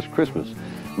thing this Christmas.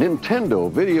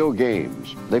 Nintendo video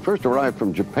games. They first arrived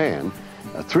from Japan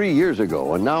 3 years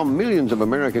ago, and now millions of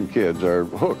American kids are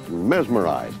hooked and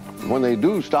mesmerized. When they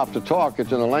do stop to talk,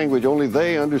 it's in a language only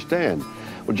they understand.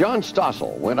 Well, John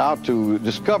Stossel went out to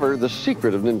discover the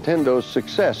secret of Nintendo's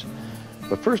success,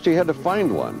 but first he had to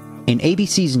find one. In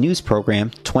ABC's news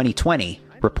program, 2020,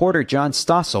 reporter John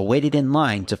Stossel waited in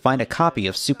line to find a copy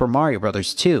of Super Mario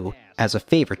Bros. 2 as a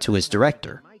favor to his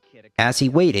director. As he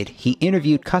waited, he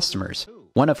interviewed customers,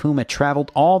 one of whom had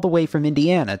traveled all the way from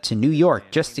Indiana to New York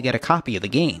just to get a copy of the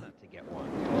game.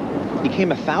 You came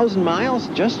 1,000 miles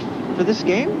just for this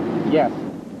game? Yes.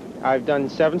 I've done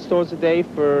 7 stores a day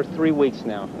for 3 weeks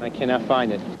now, and I cannot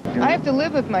find it. I have to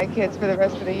live with my kids for the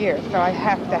rest of the year, so I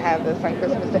have to have this on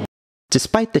Christmas Day.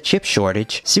 Despite the chip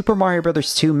shortage, Super Mario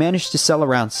Bros. 2 managed to sell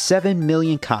around 7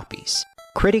 million copies.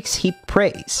 Critics heaped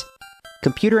praise.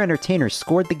 Computer Entertainer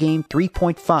scored the game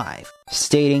 3.5,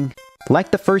 stating,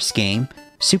 "Like the first game,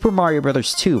 Super Mario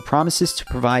Bros. 2 promises to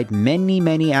provide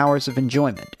many hours of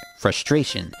enjoyment,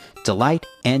 frustration, delight,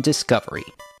 and discovery.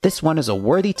 This one is a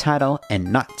worthy title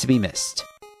and not to be missed."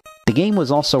 The game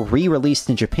was also re-released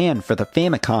in Japan for the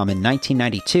Famicom in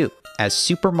 1992 as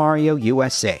Super Mario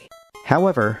USA.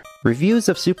 However, reviews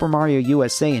of Super Mario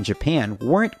USA in Japan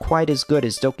weren't quite as good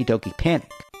as Doki Doki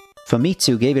Panic.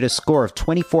 Famitsu gave it a score of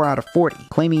 24 out of 40,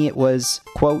 claiming it was,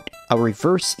 quote, "a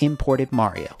reverse imported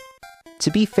Mario."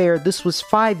 To be fair, this was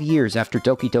 5 years after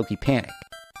Doki Doki Panic,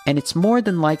 and it's more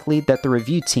than likely that the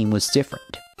review team was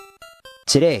different.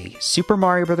 Today, Super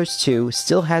Mario Bros. 2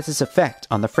 still has its effect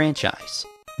on the franchise.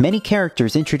 Many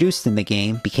characters introduced in the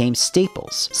game became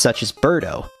staples, such as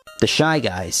Birdo, the Shy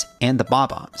Guys, and the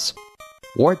Bob-ombs.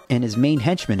 Wart and his main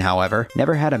henchmen, however,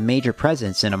 never had a major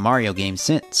presence in a Mario game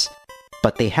since,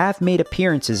 but they have made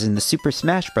appearances in the Super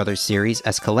Smash Bros. Series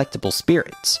as collectible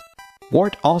spirits.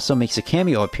 Wart also makes a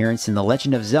cameo appearance in The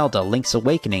Legend of Zelda Link's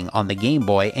Awakening on the Game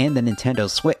Boy and the Nintendo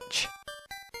Switch.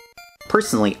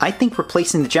 Personally, I think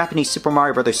replacing the Japanese Super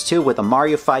Mario Bros. 2 with a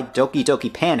Mario-fied Doki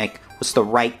Doki Panic was the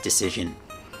right decision.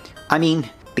 I mean,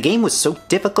 the game was so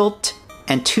difficult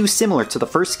and too similar to the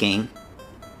first game,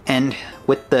 and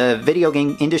with the video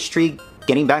game industry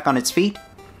getting back on its feet,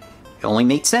 it only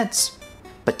made sense.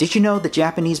 But did you know the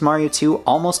Japanese Mario 2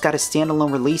 almost got a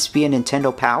standalone release via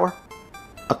Nintendo Power?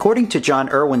 According to John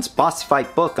Irwin's boss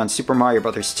fight book on Super Mario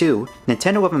Bros. 2,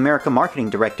 Nintendo of America marketing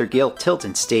director Gail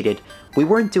Tilton stated, "We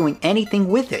weren't doing anything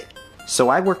with it, so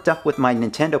I worked up with my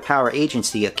Nintendo Power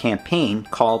agency a campaign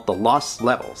called The Lost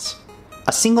Levels."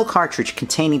 A single cartridge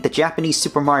containing the Japanese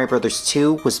Super Mario Bros.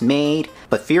 2 was made,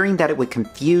 but fearing that it would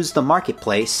confuse the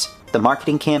marketplace, the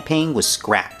marketing campaign was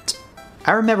scrapped.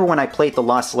 I remember when I played The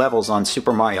Lost Levels on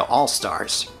Super Mario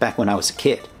All-Stars, back when I was a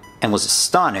kid, and was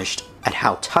astonished at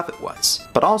how tough it was.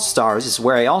 But All-Stars is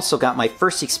where I also got my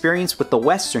first experience with the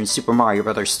Western Super Mario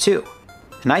Bros. 2.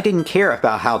 And I didn't care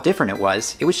about how different it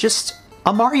was just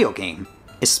a Mario game,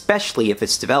 especially if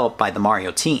it's developed by the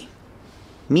Mario team.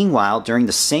 Meanwhile, during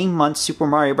the same month Super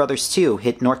Mario Bros. 2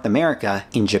 hit North America,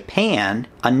 in Japan,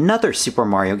 another Super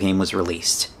Mario game was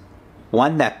released.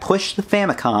 One that pushed the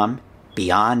Famicom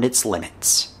beyond its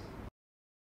limits.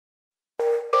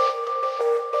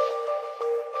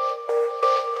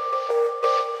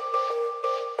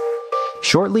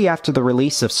 Shortly after the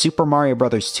release of Super Mario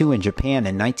Bros. 2 in Japan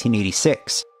in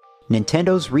 1986,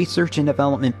 Nintendo's Research and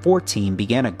Development 4 team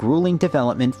began a grueling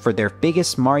development for their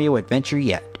biggest Mario adventure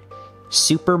yet,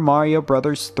 Super Mario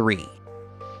Bros. 3.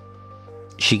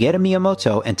 Shigeru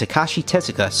Miyamoto and Takashi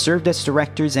Tezuka served as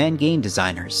directors and game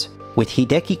designers, with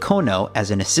Hideki Kono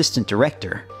as an assistant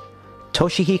director,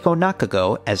 Toshihiko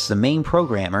Nakago as the main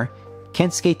programmer,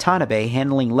 Kensuke Tanabe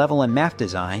handling level and map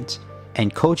designs,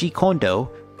 and Koji Kondo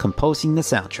composing the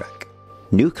soundtrack.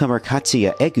 Newcomer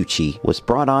Katsuya Eguchi was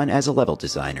brought on as a level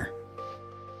designer.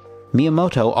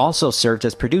 Miyamoto also served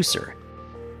as producer.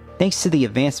 Thanks to the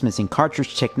advancements in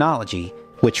cartridge technology,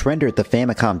 which rendered the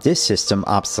Famicom disk system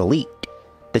obsolete,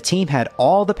 the team had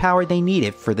all the power they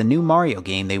needed for the new Mario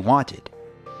game they wanted.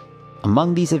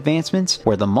 Among these advancements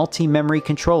were the multi-memory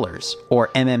controllers, or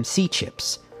MMC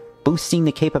chips, boosting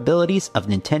the capabilities of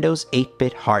Nintendo's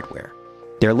 8-bit hardware.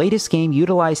 Their latest game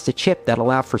utilized a chip that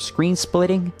allowed for screen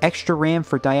splitting, extra RAM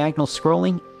for diagonal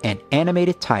scrolling, and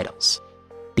animated titles,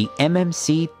 the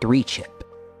MMC3 chip.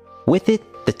 With it,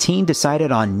 the team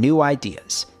decided on new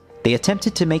ideas. They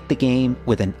attempted to make the game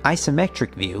with an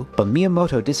isometric view, but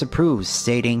Miyamoto disapproves,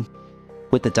 stating,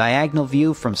 "With the diagonal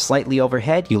view from slightly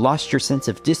overhead, you lost your sense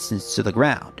of distance to the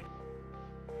ground."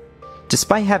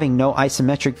 Despite having no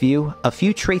isometric view, a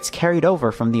few traits carried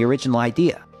over from the original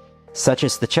idea, such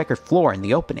as the checkered floor in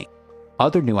the opening.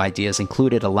 Other new ideas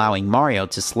included allowing Mario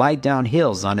to slide down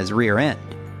hills on his rear end.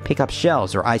 pick up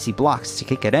shells or icy blocks to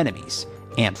kick at enemies,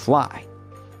 and fly.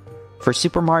 For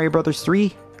Super Mario Bros.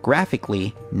 3,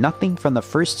 graphically, nothing from the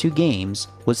first two games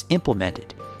was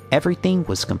implemented. Everything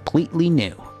was completely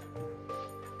new.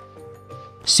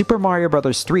 Super Mario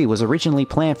Bros. 3 was originally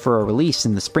planned for a release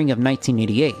in the spring of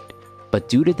 1988, but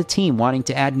due to the team wanting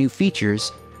to add new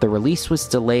features, the release was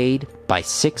delayed by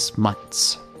 6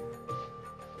 months.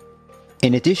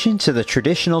 In addition to the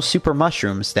traditional super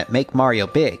mushrooms that make Mario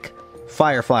big,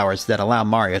 fire flowers that allow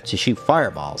Mario to shoot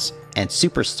fireballs, and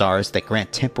superstars that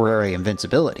grant temporary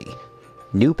invincibility,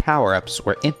 new power-ups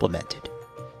were implemented.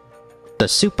 The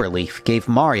Super Leaf gave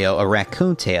Mario a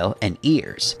raccoon tail and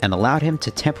ears and allowed him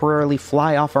to temporarily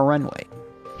fly off a runway.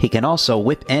 He can also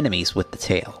whip enemies with the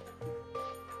tail.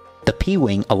 The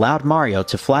P-Wing allowed Mario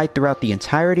to fly throughout the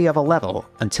entirety of a level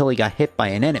until he got hit by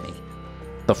an enemy.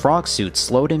 The frog suit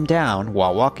slowed him down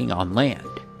while walking on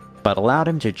land, but allowed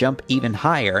him to jump even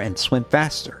higher and swim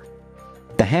faster.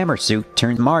 The hammer suit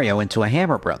turned Mario into a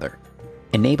hammer brother,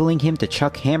 enabling him to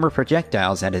chuck hammer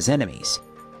projectiles at his enemies,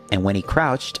 and when he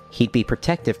crouched, he'd be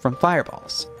protected from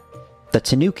fireballs. The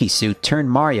Tanuki suit turned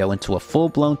Mario into a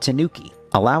full-blown Tanuki,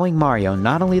 allowing Mario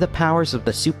not only the powers of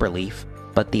the Super Leaf,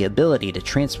 but the ability to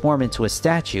transform into a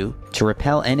statue to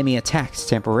repel enemy attacks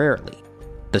temporarily.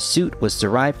 The suit was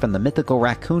derived from the mythical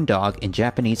raccoon dog in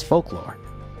Japanese folklore.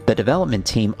 The development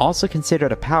team also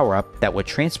considered a power-up that would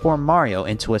transform Mario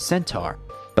into a centaur,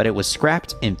 but it was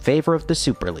scrapped in favor of the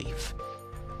Super Leaf.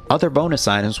 Other bonus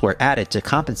items were added to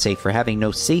compensate for having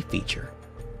no save feature.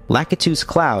 Lakitu's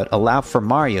Cloud allowed for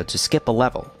Mario to skip a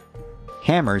level.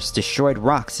 Hammers destroyed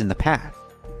rocks in the path,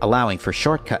 allowing for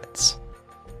shortcuts.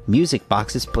 Music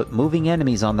boxes put moving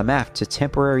enemies on the map to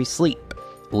temporary sleep,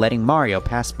 letting Mario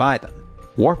pass by them.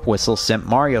 Warp Whistle sent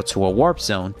Mario to a warp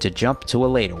zone to jump to a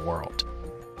later world.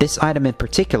 This item in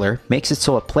particular makes it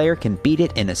so a player can beat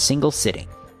it in a single sitting.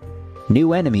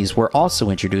 New enemies were also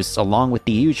introduced along with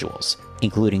the usuals,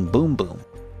 including Boom Boom,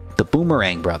 the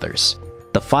Boomerang Brothers,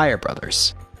 the Fire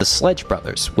Brothers, the Sledge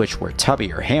Brothers, which were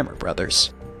Tubby or Hammer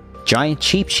Brothers, giant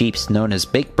Cheep Cheeps known as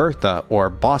Big Bertha or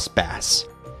Boss Bass,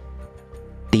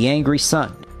 the Angry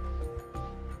Sun,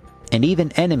 and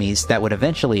even enemies that would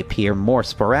eventually appear more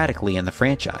sporadically in the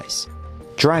franchise.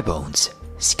 Dry Bones,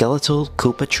 Skeletal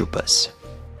Koopa Troopas,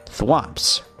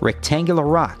 Thwomps, rectangular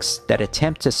rocks that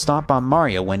attempt to stomp on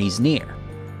Mario when he's near,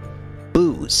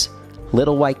 Boos,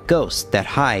 little white ghosts that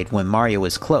hide when Mario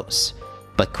is close,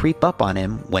 but creep up on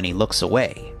him when he looks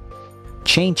away,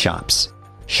 Chain Chomps,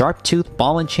 sharp-toothed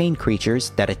ball and chain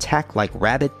creatures that attack like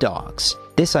rabid dogs.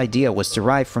 This idea was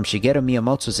derived from Shigeru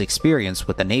Miyamoto's experience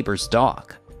with a neighbor's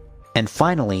dog. And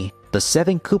finally, the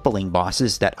 7 Koopaling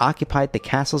bosses that occupied the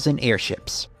castles and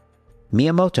airships.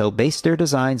 Miyamoto based their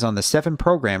designs on the 7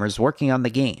 programmers working on the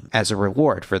game as a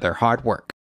reward for their hard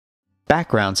work.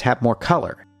 Backgrounds have more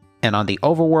color, and on the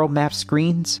overworld map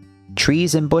screens,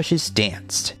 trees and bushes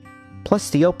danced. Plus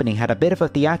the opening had a bit of a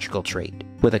theatrical trait,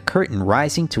 with a curtain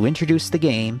rising to introduce the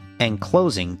game and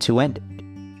closing to end it.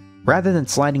 Rather than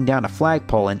sliding down a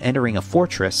flagpole and entering a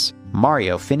fortress,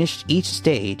 Mario finished each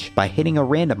stage by hitting a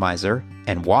randomizer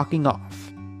and walking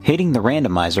off. Hitting the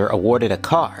randomizer awarded a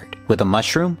card with a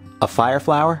mushroom, a fire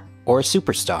flower, or a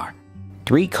superstar.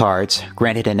 3 cards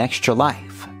granted an extra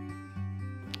life.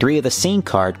 3 of the same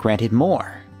card granted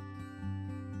more.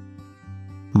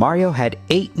 Mario had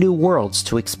 8 new worlds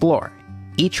to explore,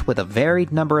 each with a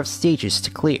varied number of stages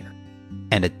to clear,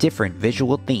 and a different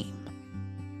visual theme.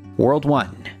 World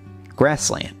 1,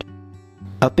 Grassland.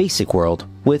 A basic world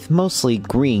with mostly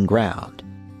green ground.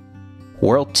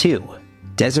 World 2,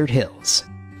 Desert Hills,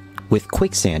 with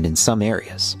quicksand in some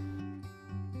areas.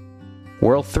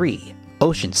 World 3,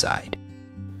 Oceanside,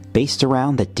 based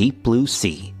around the deep blue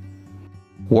sea.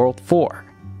 World 4,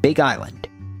 Big Island,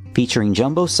 featuring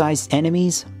jumbo-sized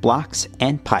enemies, blocks,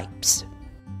 and pipes.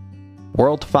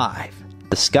 World 5,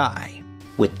 The Sky,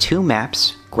 with 2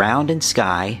 maps, ground and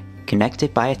sky,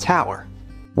 connected by a tower.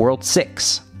 World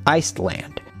 6,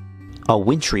 Iceland, a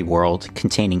wintry world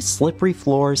containing slippery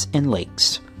floors and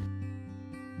lakes.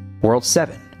 World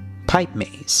 7, Pipe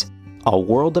Maze, a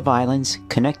world of islands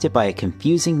connected by a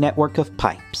confusing network of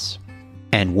pipes.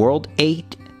 And World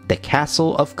 8, The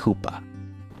Castle of Koopa,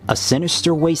 a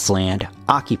sinister wasteland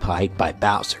occupied by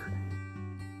Bowser.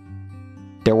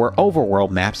 There were overworld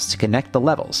maps to connect the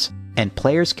levels, and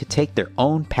players could take their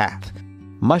own path.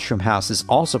 Mushroom houses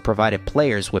also provided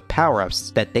players with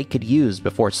power-ups that they could use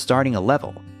before starting a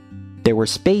level. There were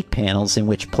spade panels in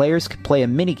which players could play a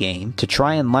minigame to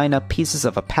try and line up pieces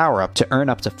of a power-up to earn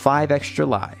up to 5 extra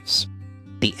lives.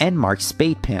 The Endmark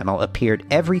spade panel appeared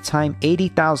every time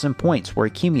 80,000 points were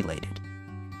accumulated.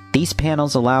 These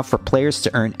panels allow for players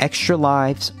to earn extra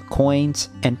lives, coins,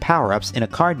 and power-ups in a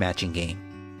card matching game.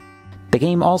 The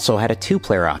game also had a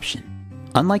 2-player option.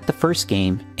 Unlike the first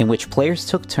game, in which players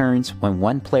took turns when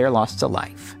one player lost a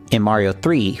life. In Mario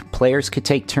 3, players could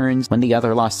take turns when the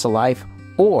other lost a life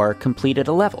or completed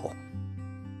a level.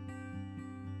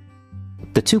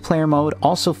 The 2-player mode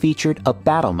also featured a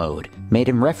battle mode, made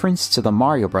in reference to the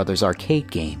Mario Bros. Arcade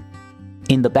game.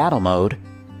 In the battle mode,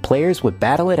 players would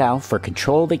battle it out for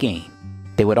control of the game.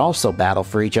 They would also battle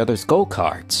for each other's gold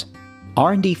cards.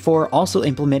 R&D 4 also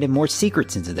implemented more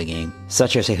secrets into the game,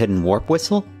 such as a hidden warp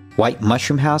whistle, white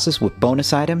mushroom houses with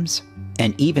bonus items,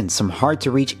 and even some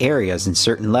hard-to-reach areas in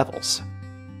certain levels.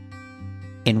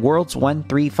 In Worlds 1,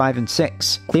 3, 5, and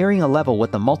 6, clearing a level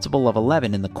with a multiple of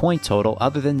 11 in the coin total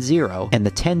other than 0, and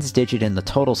the tens digit in the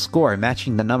total score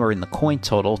matching the number in the coin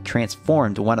total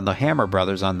transformed one of the Hammer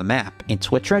Brothers on the map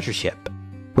into a treasure ship,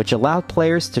 which allowed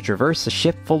players to traverse a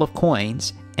ship full of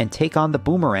coins and take on the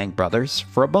Boomerang Brothers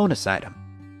for a bonus item.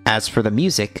 As for the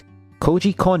music,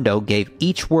 Koji Kondo gave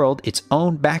each world its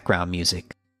own background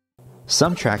music.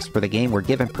 Some tracks for the game were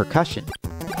given percussion.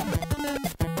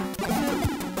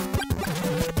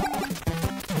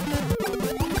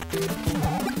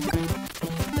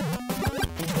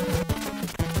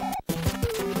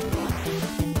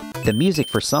 The music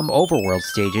for some overworld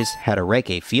stages had a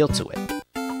reggae feel to it.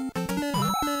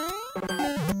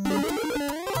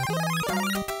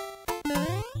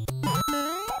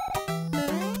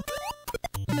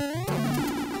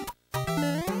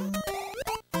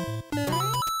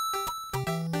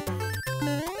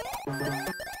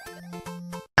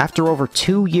 After over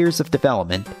 2 years of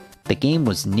development, the game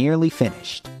was nearly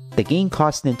finished. The game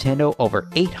cost Nintendo over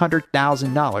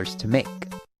 $800,000 to make.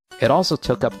 It also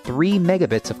took up 3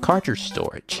 megabits of cartridge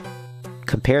storage.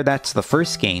 Compare that to the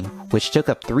first game, which took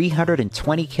up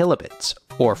 320 kilobits,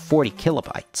 or 40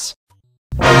 kilobytes.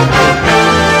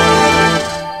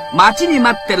 待ちに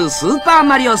待ってるスーパー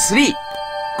マリオ3。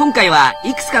今回は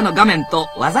いくつかの画面と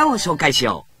技を紹介し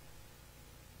よ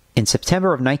う。 In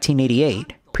September of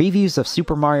 1988, previews of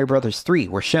Super Mario Bros. 3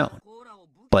 were shown.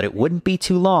 But it wouldn't be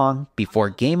too long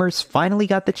before gamers finally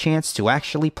got the chance to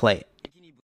actually play it.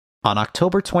 On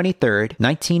October 23,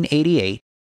 1988,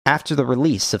 after the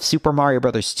release of Super Mario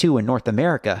Bros. 2 in North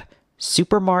America,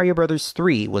 Super Mario Bros.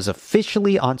 3 was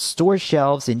officially on store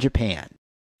shelves in Japan.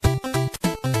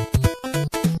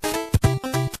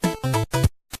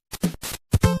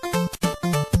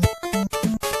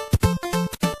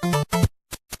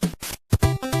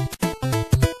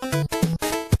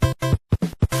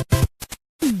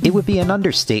 It would be an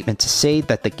understatement to say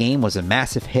that the game was a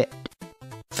massive hit.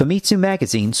 Famitsu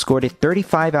magazine scored it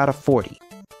 35 out of 40.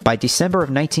 By December of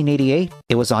 1988,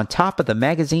 it was on top of the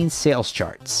magazine's sales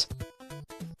charts.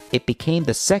 It became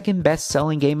the second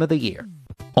best-selling game of the year,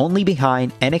 only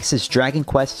behind NX's Dragon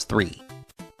Quest III.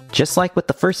 Just like with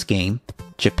the first game,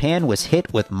 Japan was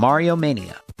hit with Mario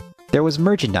Mania. There was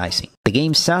merchandising, the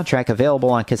game's soundtrack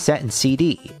available on cassette and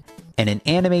CD, and an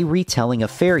anime retelling of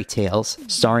fairy tales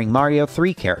starring Mario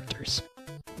 3 characters.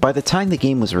 By the time the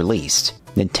game was released,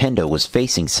 Nintendo was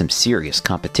facing some serious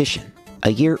competition.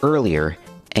 A year earlier,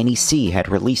 NEC had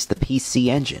released the PC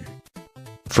Engine.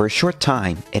 For a short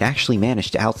time, it actually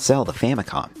managed to outsell the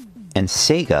Famicom, and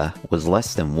Sega was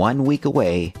less than 1 week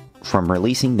away from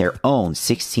releasing their own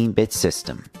 16-bit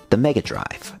system, the Mega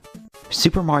Drive.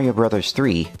 Super Mario Bros.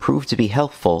 3 proved to be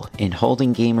helpful in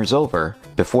holding gamers over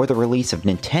before the release of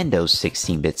Nintendo's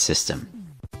 16-bit system.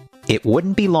 It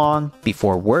wouldn't be long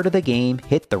before word of the game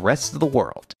hit the rest of the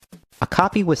world. A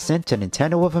copy was sent to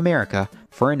Nintendo of America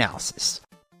for analysis.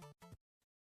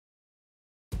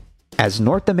 As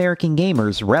North American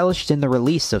gamers relished in the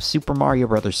release of Super Mario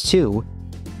Bros. 2,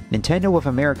 Nintendo of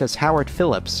America's Howard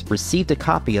Phillips received a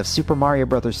copy of Super Mario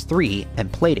Bros. 3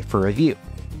 and played it for review.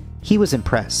 He was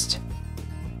impressed.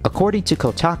 According to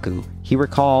Kotaku, he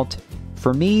recalled,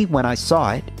 "For me, when I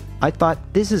saw it, I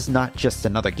thought this is not just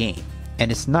another game,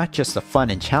 and it's not just a fun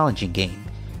and challenging game.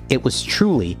 It was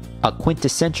truly a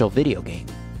quintessential video game."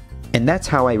 And that's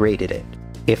how I rated it.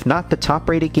 If not the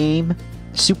top-rated game,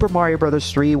 Super Mario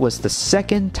Bros. 3 was the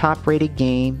second top-rated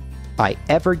game I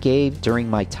ever gave during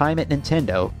my time at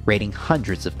Nintendo, rating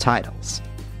hundreds of titles.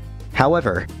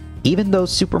 However, even though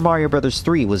Super Mario Bros.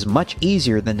 3 was much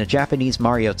easier than the Japanese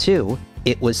Mario 2,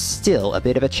 it was still a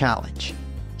bit of a challenge.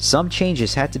 Some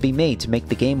changes had to be made to make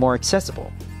the game more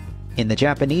accessible. In the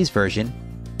Japanese version,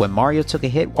 when Mario took a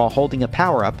hit while holding a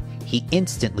power-up, he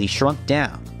instantly shrunk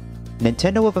down.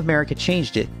 Nintendo of America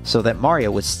changed it so that Mario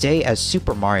would stay as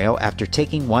Super Mario after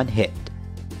taking one hit.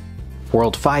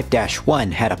 World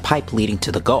 5-1 had a pipe leading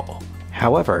to the goal.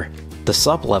 However, The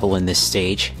sub-level in this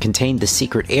stage contained the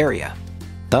secret area.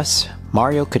 Thus,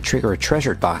 Mario could trigger a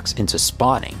treasure box into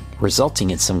spawning, resulting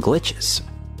in some glitches.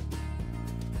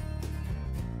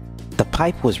 The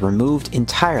pipe was removed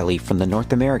entirely from the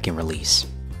North American release.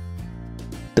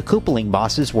 The Koopaling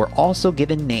bosses were also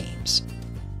given names.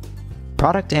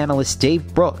 Product analyst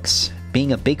Dave Brooks,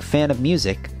 being a big fan of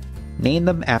music, named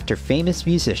them after famous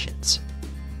musicians.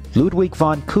 Ludwig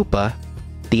von Koopa,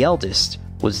 the eldest,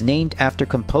 was named after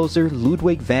composer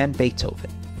Ludwig van Beethoven.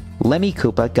 Lemmy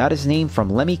Koopa got his name from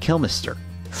Lemmy Kilmister,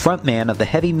 frontman of the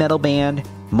heavy metal band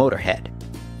Motorhead.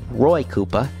 Roy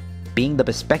Koopa, being the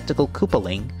bespectacled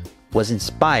Koopaling, was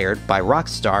inspired by rock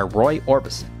star Roy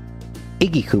Orbison.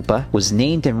 Iggy Koopa was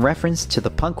named in reference to the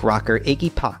punk rocker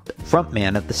Iggy Pop,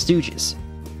 frontman of the Stooges.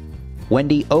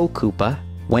 Wendy O. Koopa,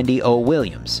 Wendy O.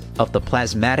 Williams, of the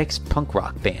Plasmatics punk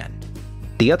rock band.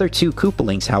 The other two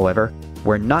Koopalings, however,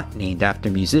 were not named after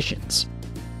musicians.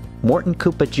 Morton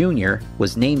Koopa Jr.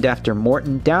 was named after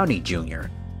Morton Downey Jr.,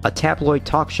 a tabloid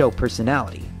talk show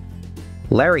personality.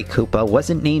 Larry Koopa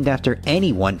wasn't named after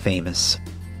anyone famous.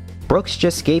 Brooks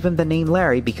just gave him the name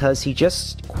Larry because he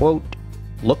just, quote,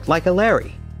 looked like a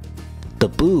Larry. The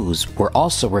Boos were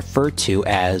also referred to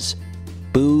as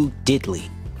Boo Diddley,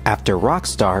 after rock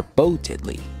star Bo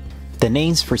Diddley. The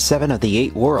names for 7 of the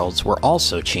 8 worlds were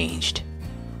also changed.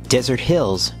 Desert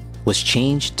Hills was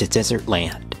changed to Desert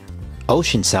Land.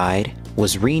 Oceanside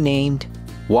was renamed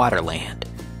Waterland.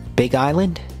 Big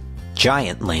Island,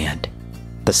 Giant Land.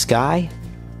 The Sky,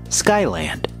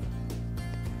 Skyland.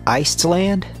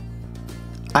 Iceland,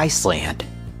 Iceland.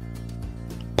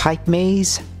 Pipe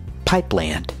Maze,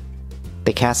 Pipeland.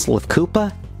 The Castle of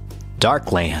Koopa,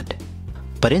 Darkland.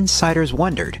 But insiders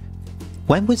wondered,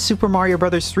 when would Super Mario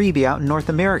Bros. 3 be out in North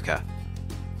America?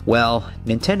 Well,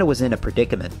 Nintendo was in a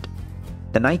predicament.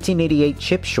 The 1988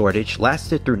 chip shortage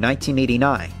lasted through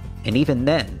 1989, and even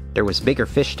then, there was bigger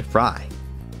fish to fry.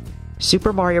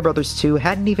 Super Mario Bros. 2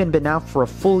 hadn't even been out for a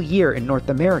full year in North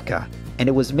America, and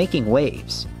it was making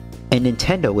waves. And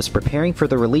Nintendo was preparing for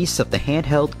the release of the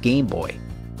handheld Game Boy.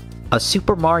 A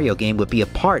Super Mario game would be a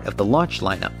part of the launch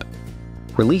lineup.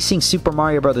 Releasing Super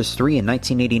Mario Bros. 3 in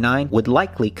 1989 would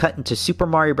likely cut into Super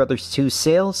Mario Bros. 2's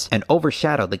sales and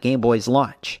overshadow the Game Boy's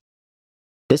launch.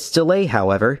 This delay,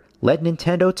 however, led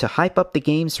Nintendo to hype up the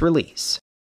game's release.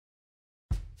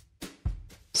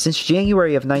 Since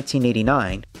January of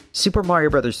 1989, Super Mario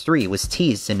Bros. 3 was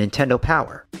teased in Nintendo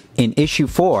Power. In Issue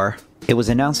 4, it was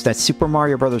announced that Super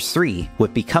Mario Bros. 3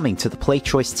 would be coming to the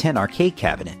PlayChoice 10 arcade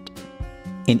cabinet.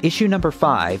 In Issue number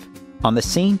 5, on the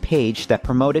same page that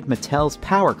promoted Mattel's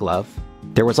Power Glove,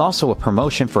 there was also a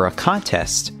promotion for a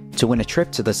contest to win a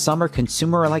trip to the Summer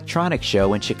Consumer Electronics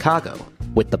Show in Chicago,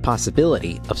 with the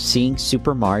possibility of seeing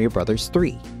Super Mario Bros.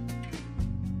 3.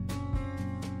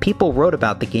 People wrote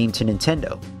about the game to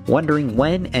Nintendo, wondering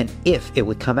when and if it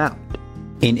would come out.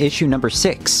 In issue number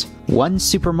 6, one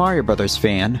Super Mario Bros.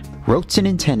 Fan wrote to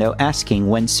Nintendo asking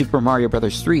when Super Mario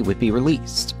Bros. 3 would be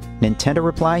released. Nintendo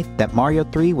replied that Mario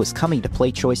 3 was coming to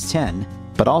PlayChoice 10,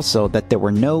 but also that there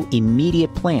were no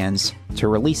immediate plans to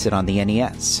release it on the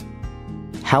NES.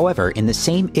 However, in the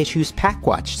same issue's Pack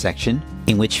Watch section,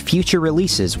 in which future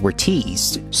releases were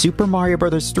teased, Super Mario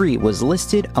Bros. 3 was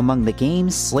listed among the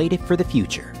games slated for the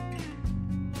future.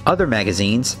 Other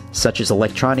magazines, such as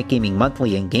Electronic Gaming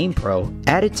Monthly and GamePro,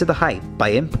 added to the hype by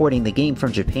importing the game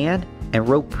from Japan and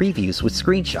wrote previews with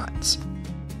screenshots.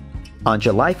 On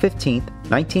July 15,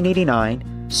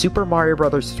 1989, Super Mario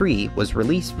Bros. 3 was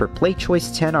released for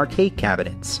PlayChoice 10 arcade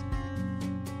cabinets.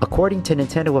 According to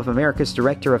Nintendo of America's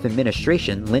Director of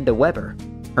Administration, Linda Weber,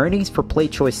 earnings for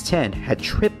PlayChoice 10 had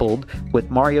tripled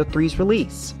with Mario 3's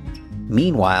release.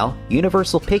 Meanwhile,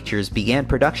 Universal Pictures began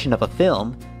production of a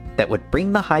film that would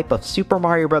bring the hype of Super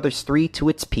Mario Bros. 3 to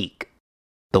its peak,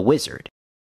 The Wizard.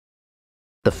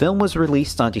 The film was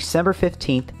released on December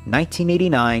 15,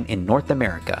 1989 in North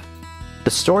America. The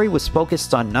story was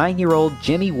focused on 9-year-old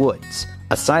Jimmy Woods,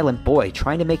 a silent boy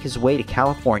trying to make his way to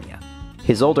California.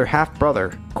 His older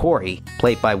half-brother, Corey,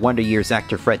 played by Wonder Years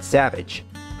actor Fred Savage,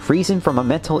 frees him from a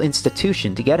mental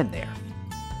institution to get him there.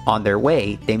 On their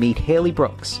way, they meet Haley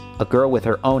Brooks, a girl with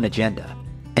her own agenda,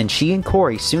 and she and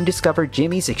Corey soon discover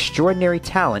Jimmy's extraordinary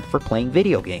talent for playing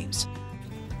video games.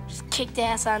 Just kicked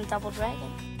ass on Double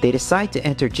Dragon. They decide to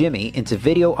enter Jimmy into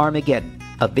Video Armageddon,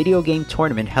 a video game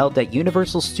tournament held at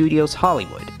Universal Studios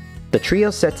Hollywood. The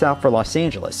trio sets out for Los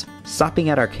Angeles, stopping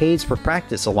at arcades for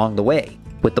practice along the way,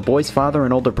 with the boy's father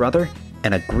and older brother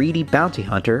and a greedy bounty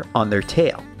hunter on their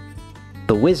tail.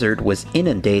 The Wizard was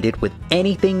inundated with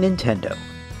anything Nintendo: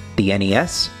 the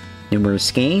NES,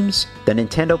 numerous games, the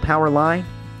Nintendo Power line,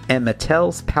 and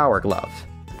Mattel's Power Glove.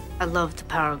 I love the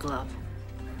Power Glove.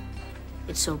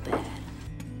 It's so bad.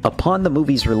 Upon the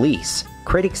movie's release,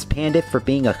 critics panned it for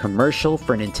being a commercial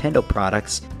for Nintendo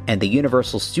products and the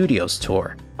Universal Studios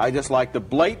tour. I just like the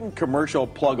blatant commercial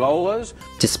plug-olas.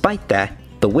 Despite that,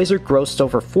 The Wizard grossed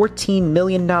over $14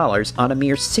 million on a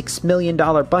mere $6 million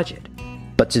budget.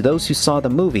 But to those who saw the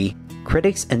movie,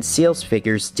 critics and sales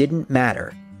figures didn't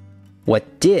matter.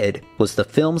 What did was the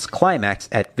film's climax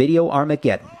at Video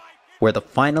Armageddon, where the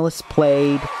finalists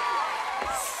played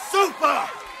Super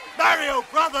Mario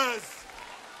Brothers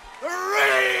 3!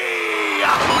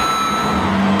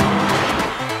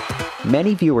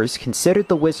 Many viewers considered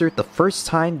The Wizard the first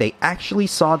time they actually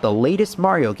saw the latest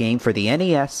Mario game for the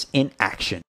NES in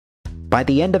action. By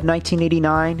the end of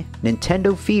 1989,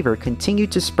 Nintendo fever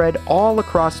continued to spread all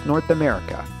across North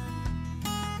America.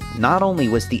 Not only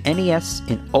was the NES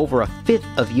in over a fifth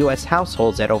of US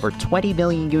households at over 20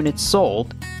 million units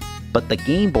sold, but the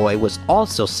Game Boy was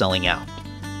also selling out.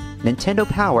 Nintendo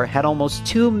Power had almost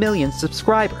 2 million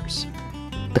subscribers.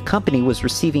 The company was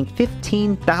receiving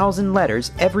 15,000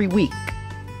 letters every week.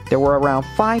 There were around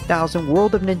 5,000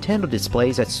 World of Nintendo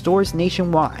displays at stores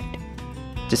nationwide.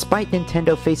 Despite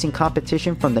Nintendo facing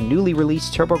competition from the newly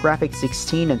released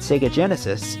TurboGrafx-16 and Sega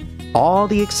Genesis, all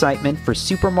the excitement for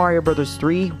Super Mario Bros.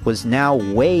 3 was now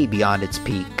way beyond its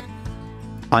peak.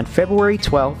 On February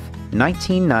 12,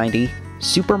 1990,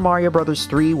 Super Mario Bros.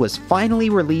 3 was finally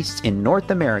released in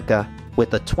North America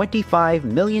with a $25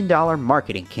 million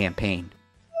marketing campaign.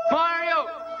 Mario!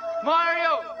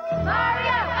 Mario!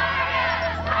 Mario!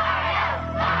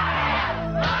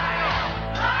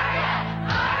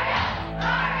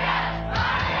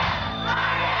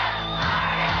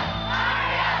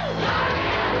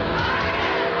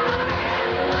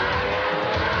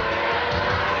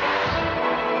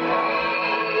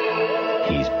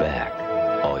 He's back.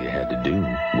 All you had to do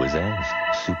was ask.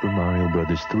 Super Mario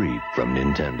Bros. 3 from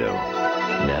Nintendo.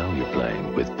 Now you're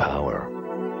playing with power.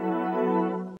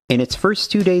 In its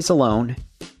first 2 days alone,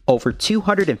 over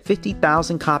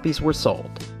 250,000 copies were sold.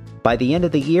 By the end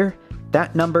of the year,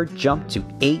 that number jumped to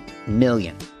 8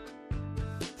 million.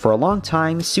 For a long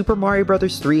time, Super Mario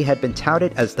Bros. 3 had been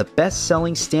touted as the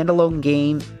best-selling standalone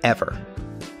game ever.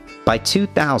 By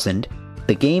 2000,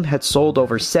 the game had sold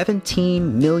over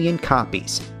 17 million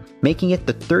copies, making it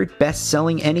the third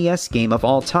best-selling NES game of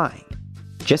all time,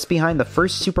 just behind the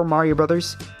first Super Mario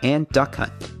Bros. And Duck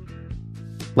Hunt.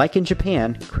 Like in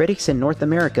Japan, critics in North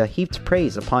America heaped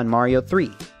praise upon Mario 3.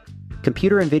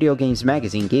 Computer and Video Games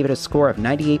magazine gave it a score of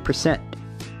 98%,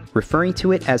 referring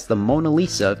to it as the Mona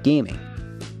Lisa of gaming.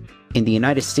 In the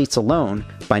United States alone,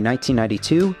 by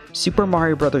 1992, Super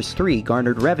Mario Bros. 3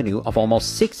 garnered revenue of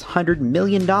almost $600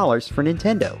 million for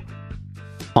Nintendo.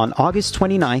 On August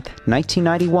 29,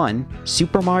 1991,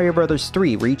 Super Mario Bros.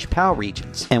 3 reached PAL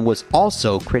regions and was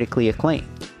also critically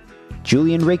acclaimed.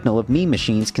 Julian Rignall of Meme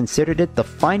Machines considered it the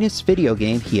finest video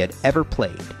game he had ever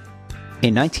played.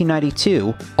 In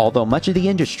 1992, although much of the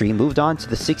industry moved on to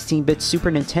the 16-bit Super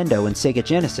Nintendo and Sega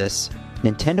Genesis,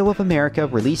 Nintendo of America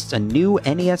released a new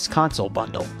NES console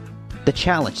bundle, the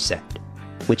Challenge Set,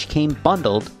 which came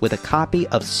bundled with a copy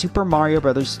of Super Mario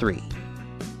Bros. 3.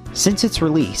 Since its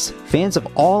release, fans of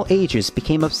all ages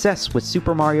became obsessed with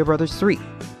Super Mario Bros. 3.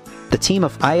 The team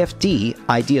of IFD,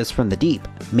 Ideas from the Deep,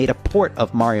 made a port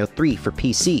of Mario 3 for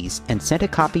PCs and sent a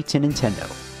copy to Nintendo.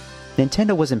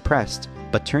 Nintendo was impressed,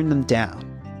 but turned them down.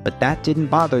 But that didn't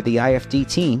bother the IFD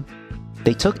team.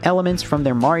 They took elements from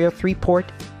their Mario 3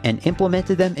 port and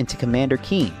implemented them into Commander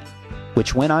Keen,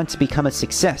 which went on to become a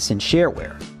success in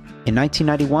shareware. In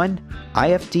 1991,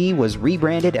 IFD was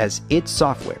rebranded as id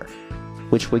Software,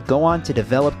 which would go on to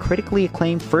develop critically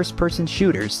acclaimed first-person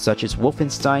shooters such as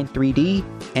Wolfenstein 3D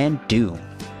and Doom.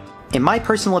 In my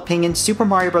personal opinion, Super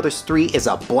Mario Bros. 3 is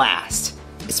a blast.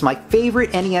 It's my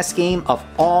favorite NES game of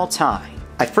all time.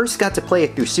 I first got to play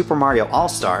it through Super Mario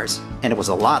All-Stars, and it was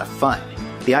a lot of fun.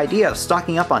 The idea of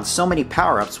stocking up on so many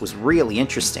power-ups was really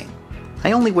interesting.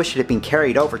 I only wish it had been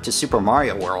carried over to Super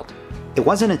Mario World. It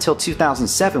wasn't until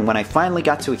 2007 when I finally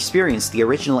got to experience the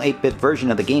original 8-bit version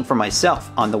of the game for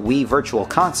myself on the Wii Virtual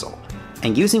Console,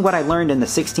 and using what I learned in the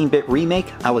 16-bit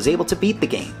remake, I was able to beat the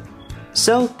game.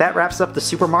 So that wraps up the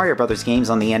Super Mario Bros. Games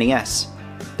on the NES.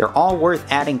 They're all worth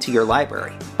adding to your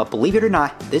library, but believe it or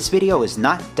not, this video is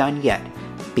not done yet,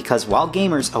 because while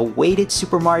gamers awaited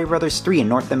Super Mario Bros. 3 in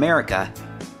North America,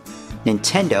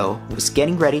 Nintendo was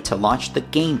getting ready to launch the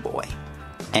Game Boy,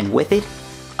 and with it,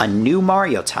 a new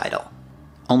Mario title.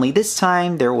 Only this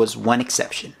time, there was one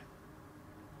exception.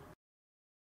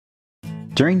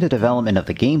 During the development of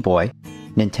the Game Boy,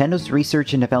 Nintendo's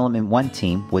Research and Development 1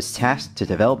 team was tasked to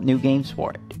develop new games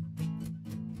for it.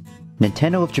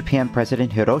 Nintendo of Japan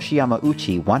President Hiroshi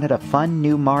Yamauchi wanted a fun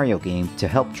new Mario game to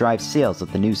help drive sales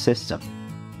of the new system.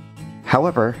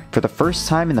 However, for the first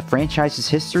time in the franchise's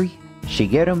history,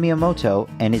 Shigeru Miyamoto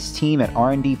and his team at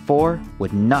R&D 4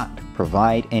 would not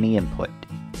provide any input.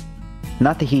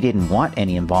 Not that he didn't want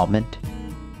any involvement.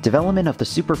 Development of the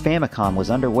Super Famicom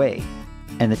was underway,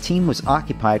 and the team was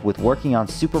occupied with working on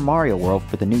Super Mario World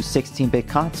for the new 16-bit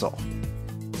console.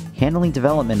 Handling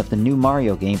development of the new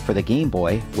Mario game for the Game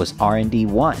Boy was R&D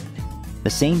 1, the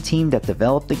same team that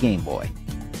developed the Game Boy.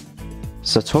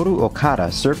 Satoru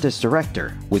Okada served as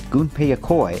director, with Gunpei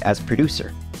Yokoi as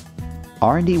producer.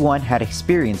 R&D 1 had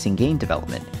experience in game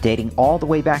development, dating all the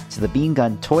way back to the Beam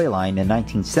Gun toy line in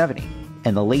 1970,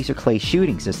 and the laser clay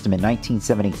shooting system in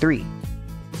 1973.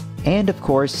 And of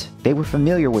course, they were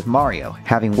familiar with Mario,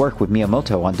 having worked with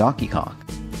Miyamoto on Donkey Kong.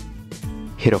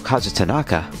 Hirokazu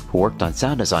Tanaka, who worked on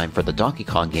sound design for the Donkey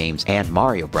Kong games and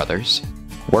Mario Brothers,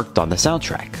 worked on the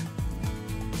soundtrack.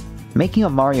 Making a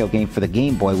Mario game for the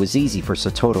Game Boy was easy for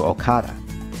Satoru Okada.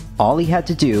 All he had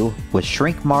to do was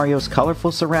shrink Mario's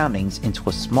colorful surroundings into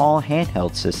a small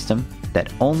handheld system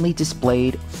that only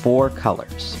displayed 4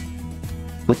 colors.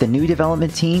 With the new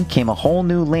development team came a whole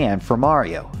new land for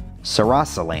Mario,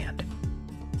 Sarasa Land.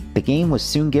 The game was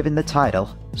soon given the title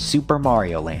Super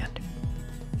Mario Land.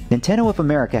 Nintendo of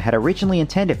America had originally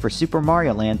intended for Super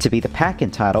Mario Land to be the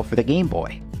pack-in title for the Game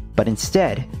Boy, but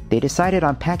instead, they decided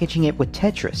on packaging it with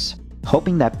Tetris,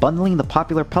 hoping that bundling the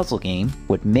popular puzzle game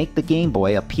would make the Game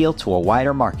Boy appeal to a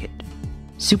wider market.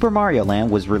 Super Mario Land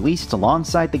was released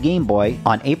alongside the Game Boy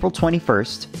on April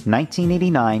 21st,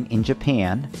 1989 in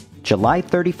Japan, July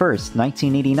 31st,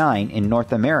 1989 in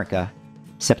North America,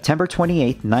 September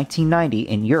 28, 1990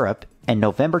 in Europe, and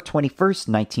November 21st,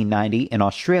 1990 in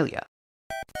Australia.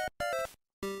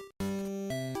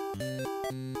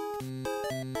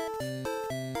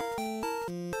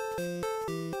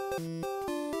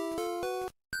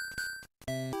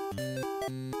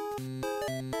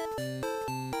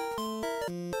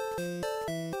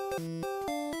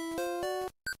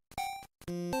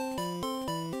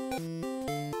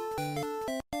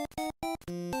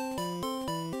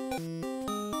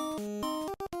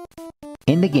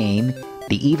 In the game,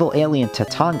 the evil alien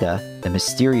Tatanga, the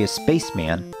mysterious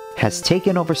spaceman, has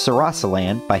taken over Sarasa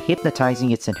Land by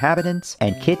hypnotizing its inhabitants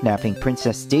and kidnapping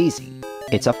Princess Daisy.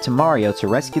 It's up to Mario to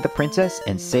rescue the princess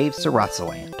and save Sarasa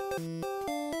Land.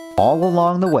 All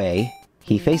along the way,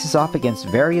 he faces off against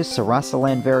various Sarasa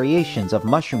Land variations of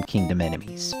Mushroom Kingdom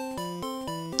enemies.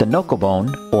 The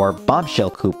Nokobone, or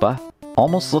Bombshell Koopa,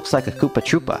 almost looks like a Koopa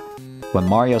Troopa. When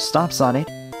Mario stomps on it,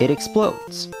 it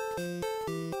explodes.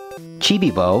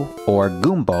 Chibibo, or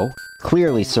Goombo,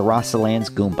 clearly Sarasa Land's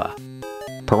Goomba.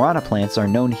 Piranha plants are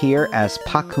known here as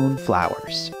Pakun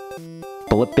flowers.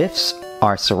 Bullet Biffs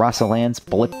are Sarasa Land's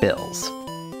Bullet Bills.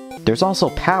 There's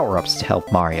also power-ups to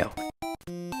help Mario.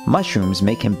 Mushrooms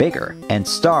make him bigger, and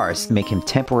stars make him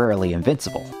temporarily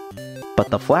invincible. But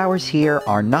the flowers here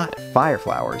are not fire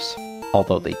flowers,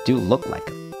 although they do look like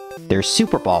them. They're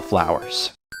Super Ball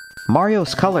flowers.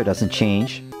 Mario's color doesn't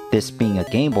change, this being a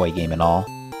Game Boy game and all,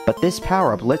 but this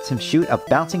power-up lets him shoot a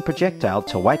bouncing projectile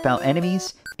to wipe out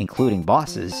enemies, including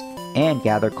bosses, and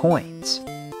gather coins.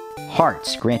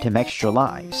 Hearts grant him extra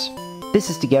lives. This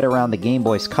is to get around the Game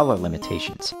Boy's color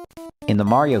limitations. In the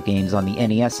Mario games on the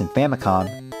NES and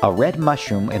Famicom, a red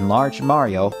mushroom enlarged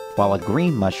Mario, while a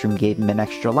green mushroom gave him an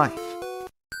extra life.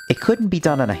 It couldn't be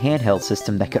done on a handheld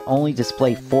system that could only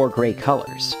display 4 gray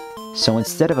colors, so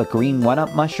instead of a green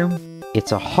 1-up mushroom,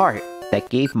 it's a heart that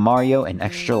gave Mario an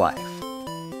extra life.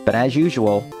 But as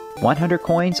usual, 100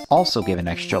 coins also give an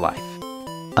extra life.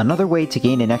 Another way to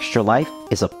gain an extra life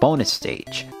is a bonus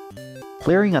stage.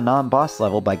 Clearing a non-boss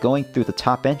level by going through the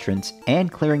top entrance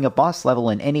and clearing a boss level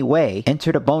in any way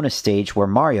entered a bonus stage where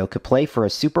Mario could play for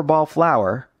a Super Ball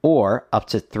flower or up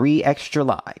to 3 extra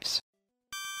lives.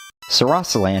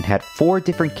 Sarasa Land had 4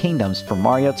 different kingdoms for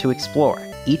Mario to explore,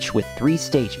 each with 3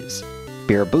 stages.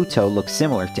 Birabuto looks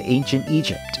similar to ancient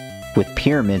Egypt, with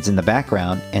pyramids in the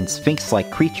background and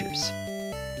sphinx-like creatures.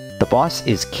 The boss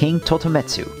is King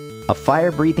Totometsu, a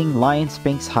fire-breathing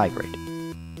lion-sphinx hybrid.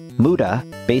 Muda,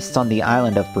 based on the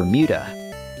island of Bermuda,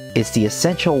 is the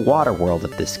essential water world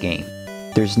of this game.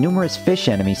 There's numerous fish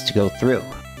enemies to go through.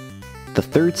 The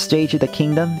 3rd stage of the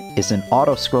kingdom is an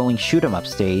auto-scrolling shoot-'em-up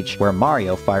stage where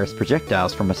Mario fires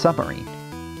projectiles from a submarine.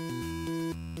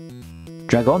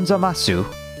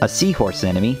 Dragonzamasu, a seahorse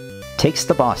enemy, takes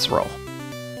the boss role.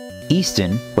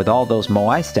 Easton, with all those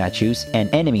Moai statues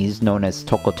and enemies known as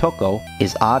Toko Toko,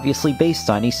 is obviously based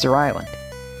on Easter Island.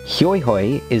 Hoi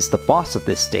Hoi is the boss of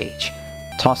this stage,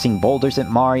 tossing boulders at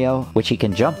Mario, which he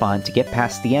can jump on to get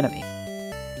past the enemy.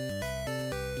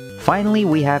 Finally,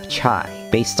 we have Chai,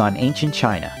 based on ancient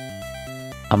China.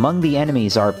 Among the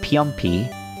enemies are Piompi,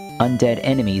 undead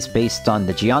enemies based on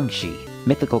the Jiangxi,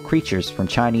 mythical creatures from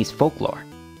Chinese folklore.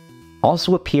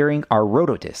 Also appearing are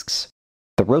rotodiscs,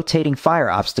 the rotating fire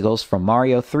obstacles from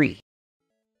Mario 3.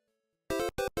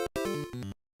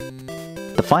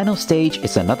 The final stage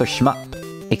is another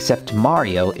shmup, except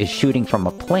Mario is shooting from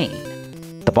a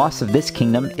plane. The boss of this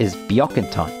kingdom is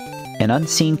Byokenton, an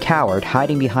unseen coward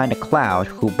hiding behind a cloud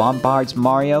who bombards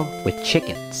Mario with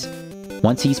chickens.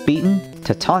 Once he's beaten,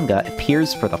 Tatanga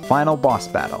appears for the final boss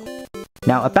battle.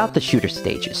 Now about the shooter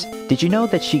stages, did you know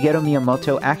that Shigeru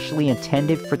Miyamoto actually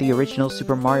intended for the original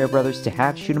Super Mario Bros. To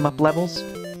have shoot-'em-up levels?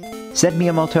 Said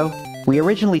Miyamoto, "We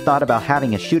originally thought about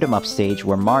having a shoot-'em-up stage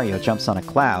where Mario jumps on a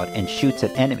cloud and shoots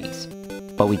at enemies,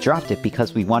 but we dropped it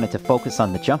because we wanted to focus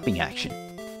on the jumping action.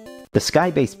 The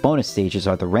sky-based bonus stages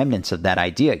are the remnants of that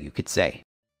idea, you could say."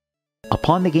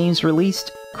 Upon the game's release,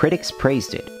 critics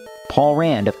praised it. Paul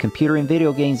Rand of Computer and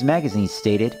Video Games magazine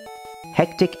stated,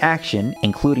 "Hectic action,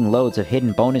 including loads of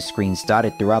hidden bonus screens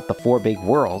dotted throughout the 4 big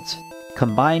worlds,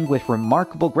 combined with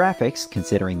remarkable graphics,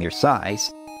 considering their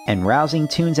size, and rousing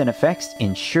tunes and effects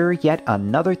ensure yet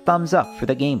another thumbs up for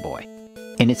the Game Boy."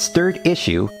 In its 3rd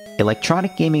issue,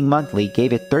 Electronic Gaming Monthly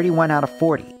gave it 31 out of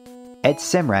 40. Ed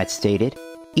Semrad stated,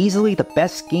 "Easily the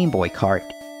best Game Boy cart.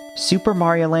 Super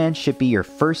Mario Land should be your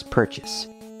first purchase.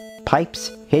 Pipes,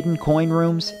 hidden coin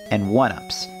rooms, and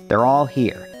 1-ups, they're all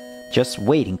here, just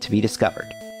waiting to be discovered.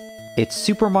 It's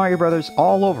Super Mario Bros.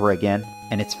 All over again,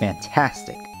 and it's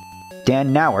fantastic."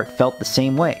 Dan Nauert felt the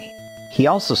same way. He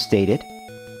also stated,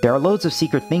 "There are loads of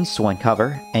secret things to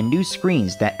uncover, and new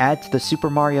screens that add to the Super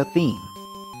Mario theme."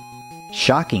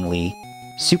 Shockingly,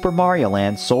 Super Mario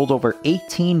Land sold over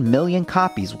 18 million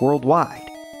copies worldwide,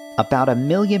 about 1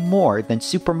 million more than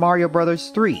Super Mario Bros.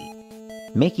 3,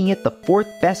 making it the 4th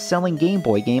best-selling Game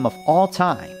Boy game of all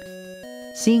time.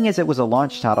 Seeing as it was a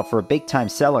launch title for a big-time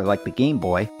seller like the Game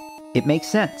Boy, it makes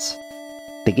sense.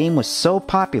 The game was so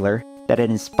popular that it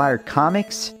inspired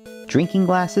comics, drinking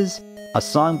glasses, a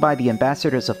song by the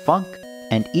Ambassadors of Funk,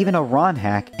 and even a ROM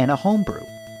hack and a homebrew.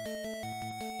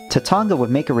 Tatanga would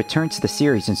make a return to the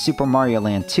series in Super Mario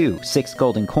Land 2: 6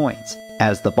 Golden Coins,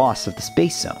 as the boss of the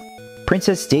Space Zone.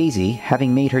 Princess Daisy,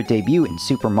 having made her debut in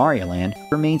Super Mario Land,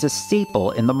 remains a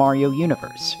staple in the Mario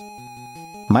universe.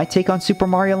 My take on Super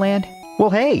Mario Land? Well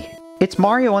hey, it's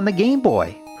Mario on the Game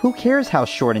Boy! Who cares how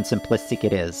short and simplistic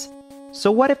it is?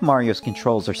 So what if Mario's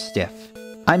controls are stiff?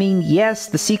 I mean, yes,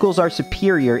 the sequels are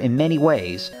superior in many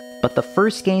ways, but the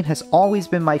first game has always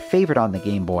been my favorite on the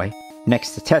Game Boy,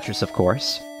 next to Tetris of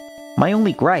course. My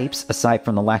only gripes, aside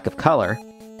from the lack of color,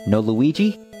 no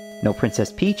Luigi, no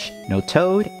Princess Peach, no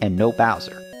Toad, and no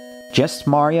Bowser. Just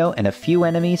Mario and a few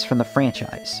enemies from the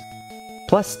franchise.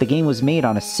 Plus, the game was made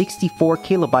on a 64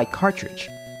 kilobyte cartridge.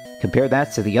 Compare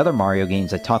that to the other Mario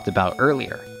games I talked about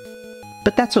earlier.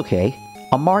 But that's okay.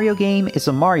 A Mario game is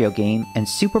a Mario game, and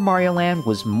Super Mario Land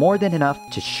was more than enough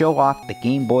to show off the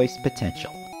Game Boy's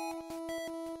potential.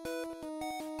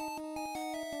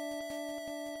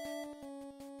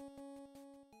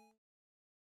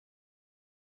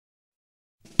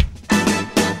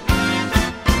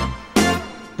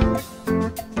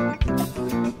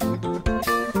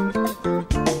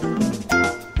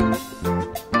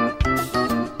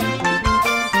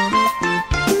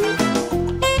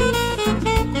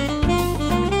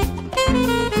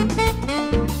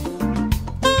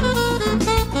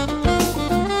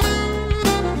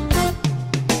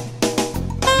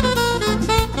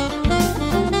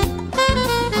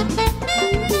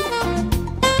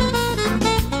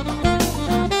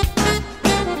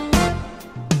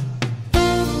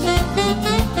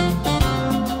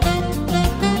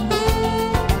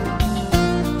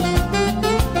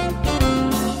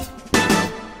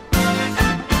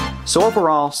 So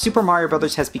overall, Super Mario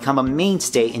Bros. Has become a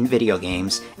mainstay in video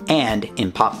games and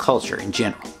in pop culture in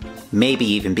general. Maybe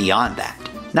even beyond that.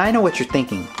 Now I know what you're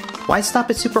thinking, why stop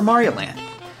at Super Mario Land?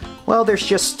 Well, there's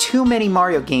just too many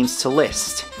Mario games to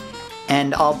list.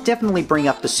 And I'll definitely bring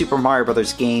up the Super Mario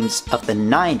Bros. Games of the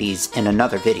 90s in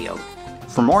another video.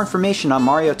 For more information on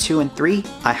Mario 2 and 3,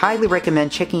 I highly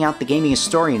recommend checking out the Gaming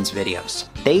Historian's videos.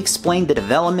 They explain the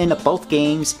development of both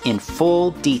games in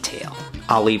full detail.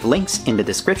 I'll leave links in the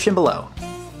description below.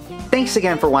 Thanks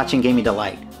again for watching Gaming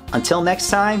Delight. Until next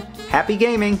time, happy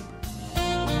gaming!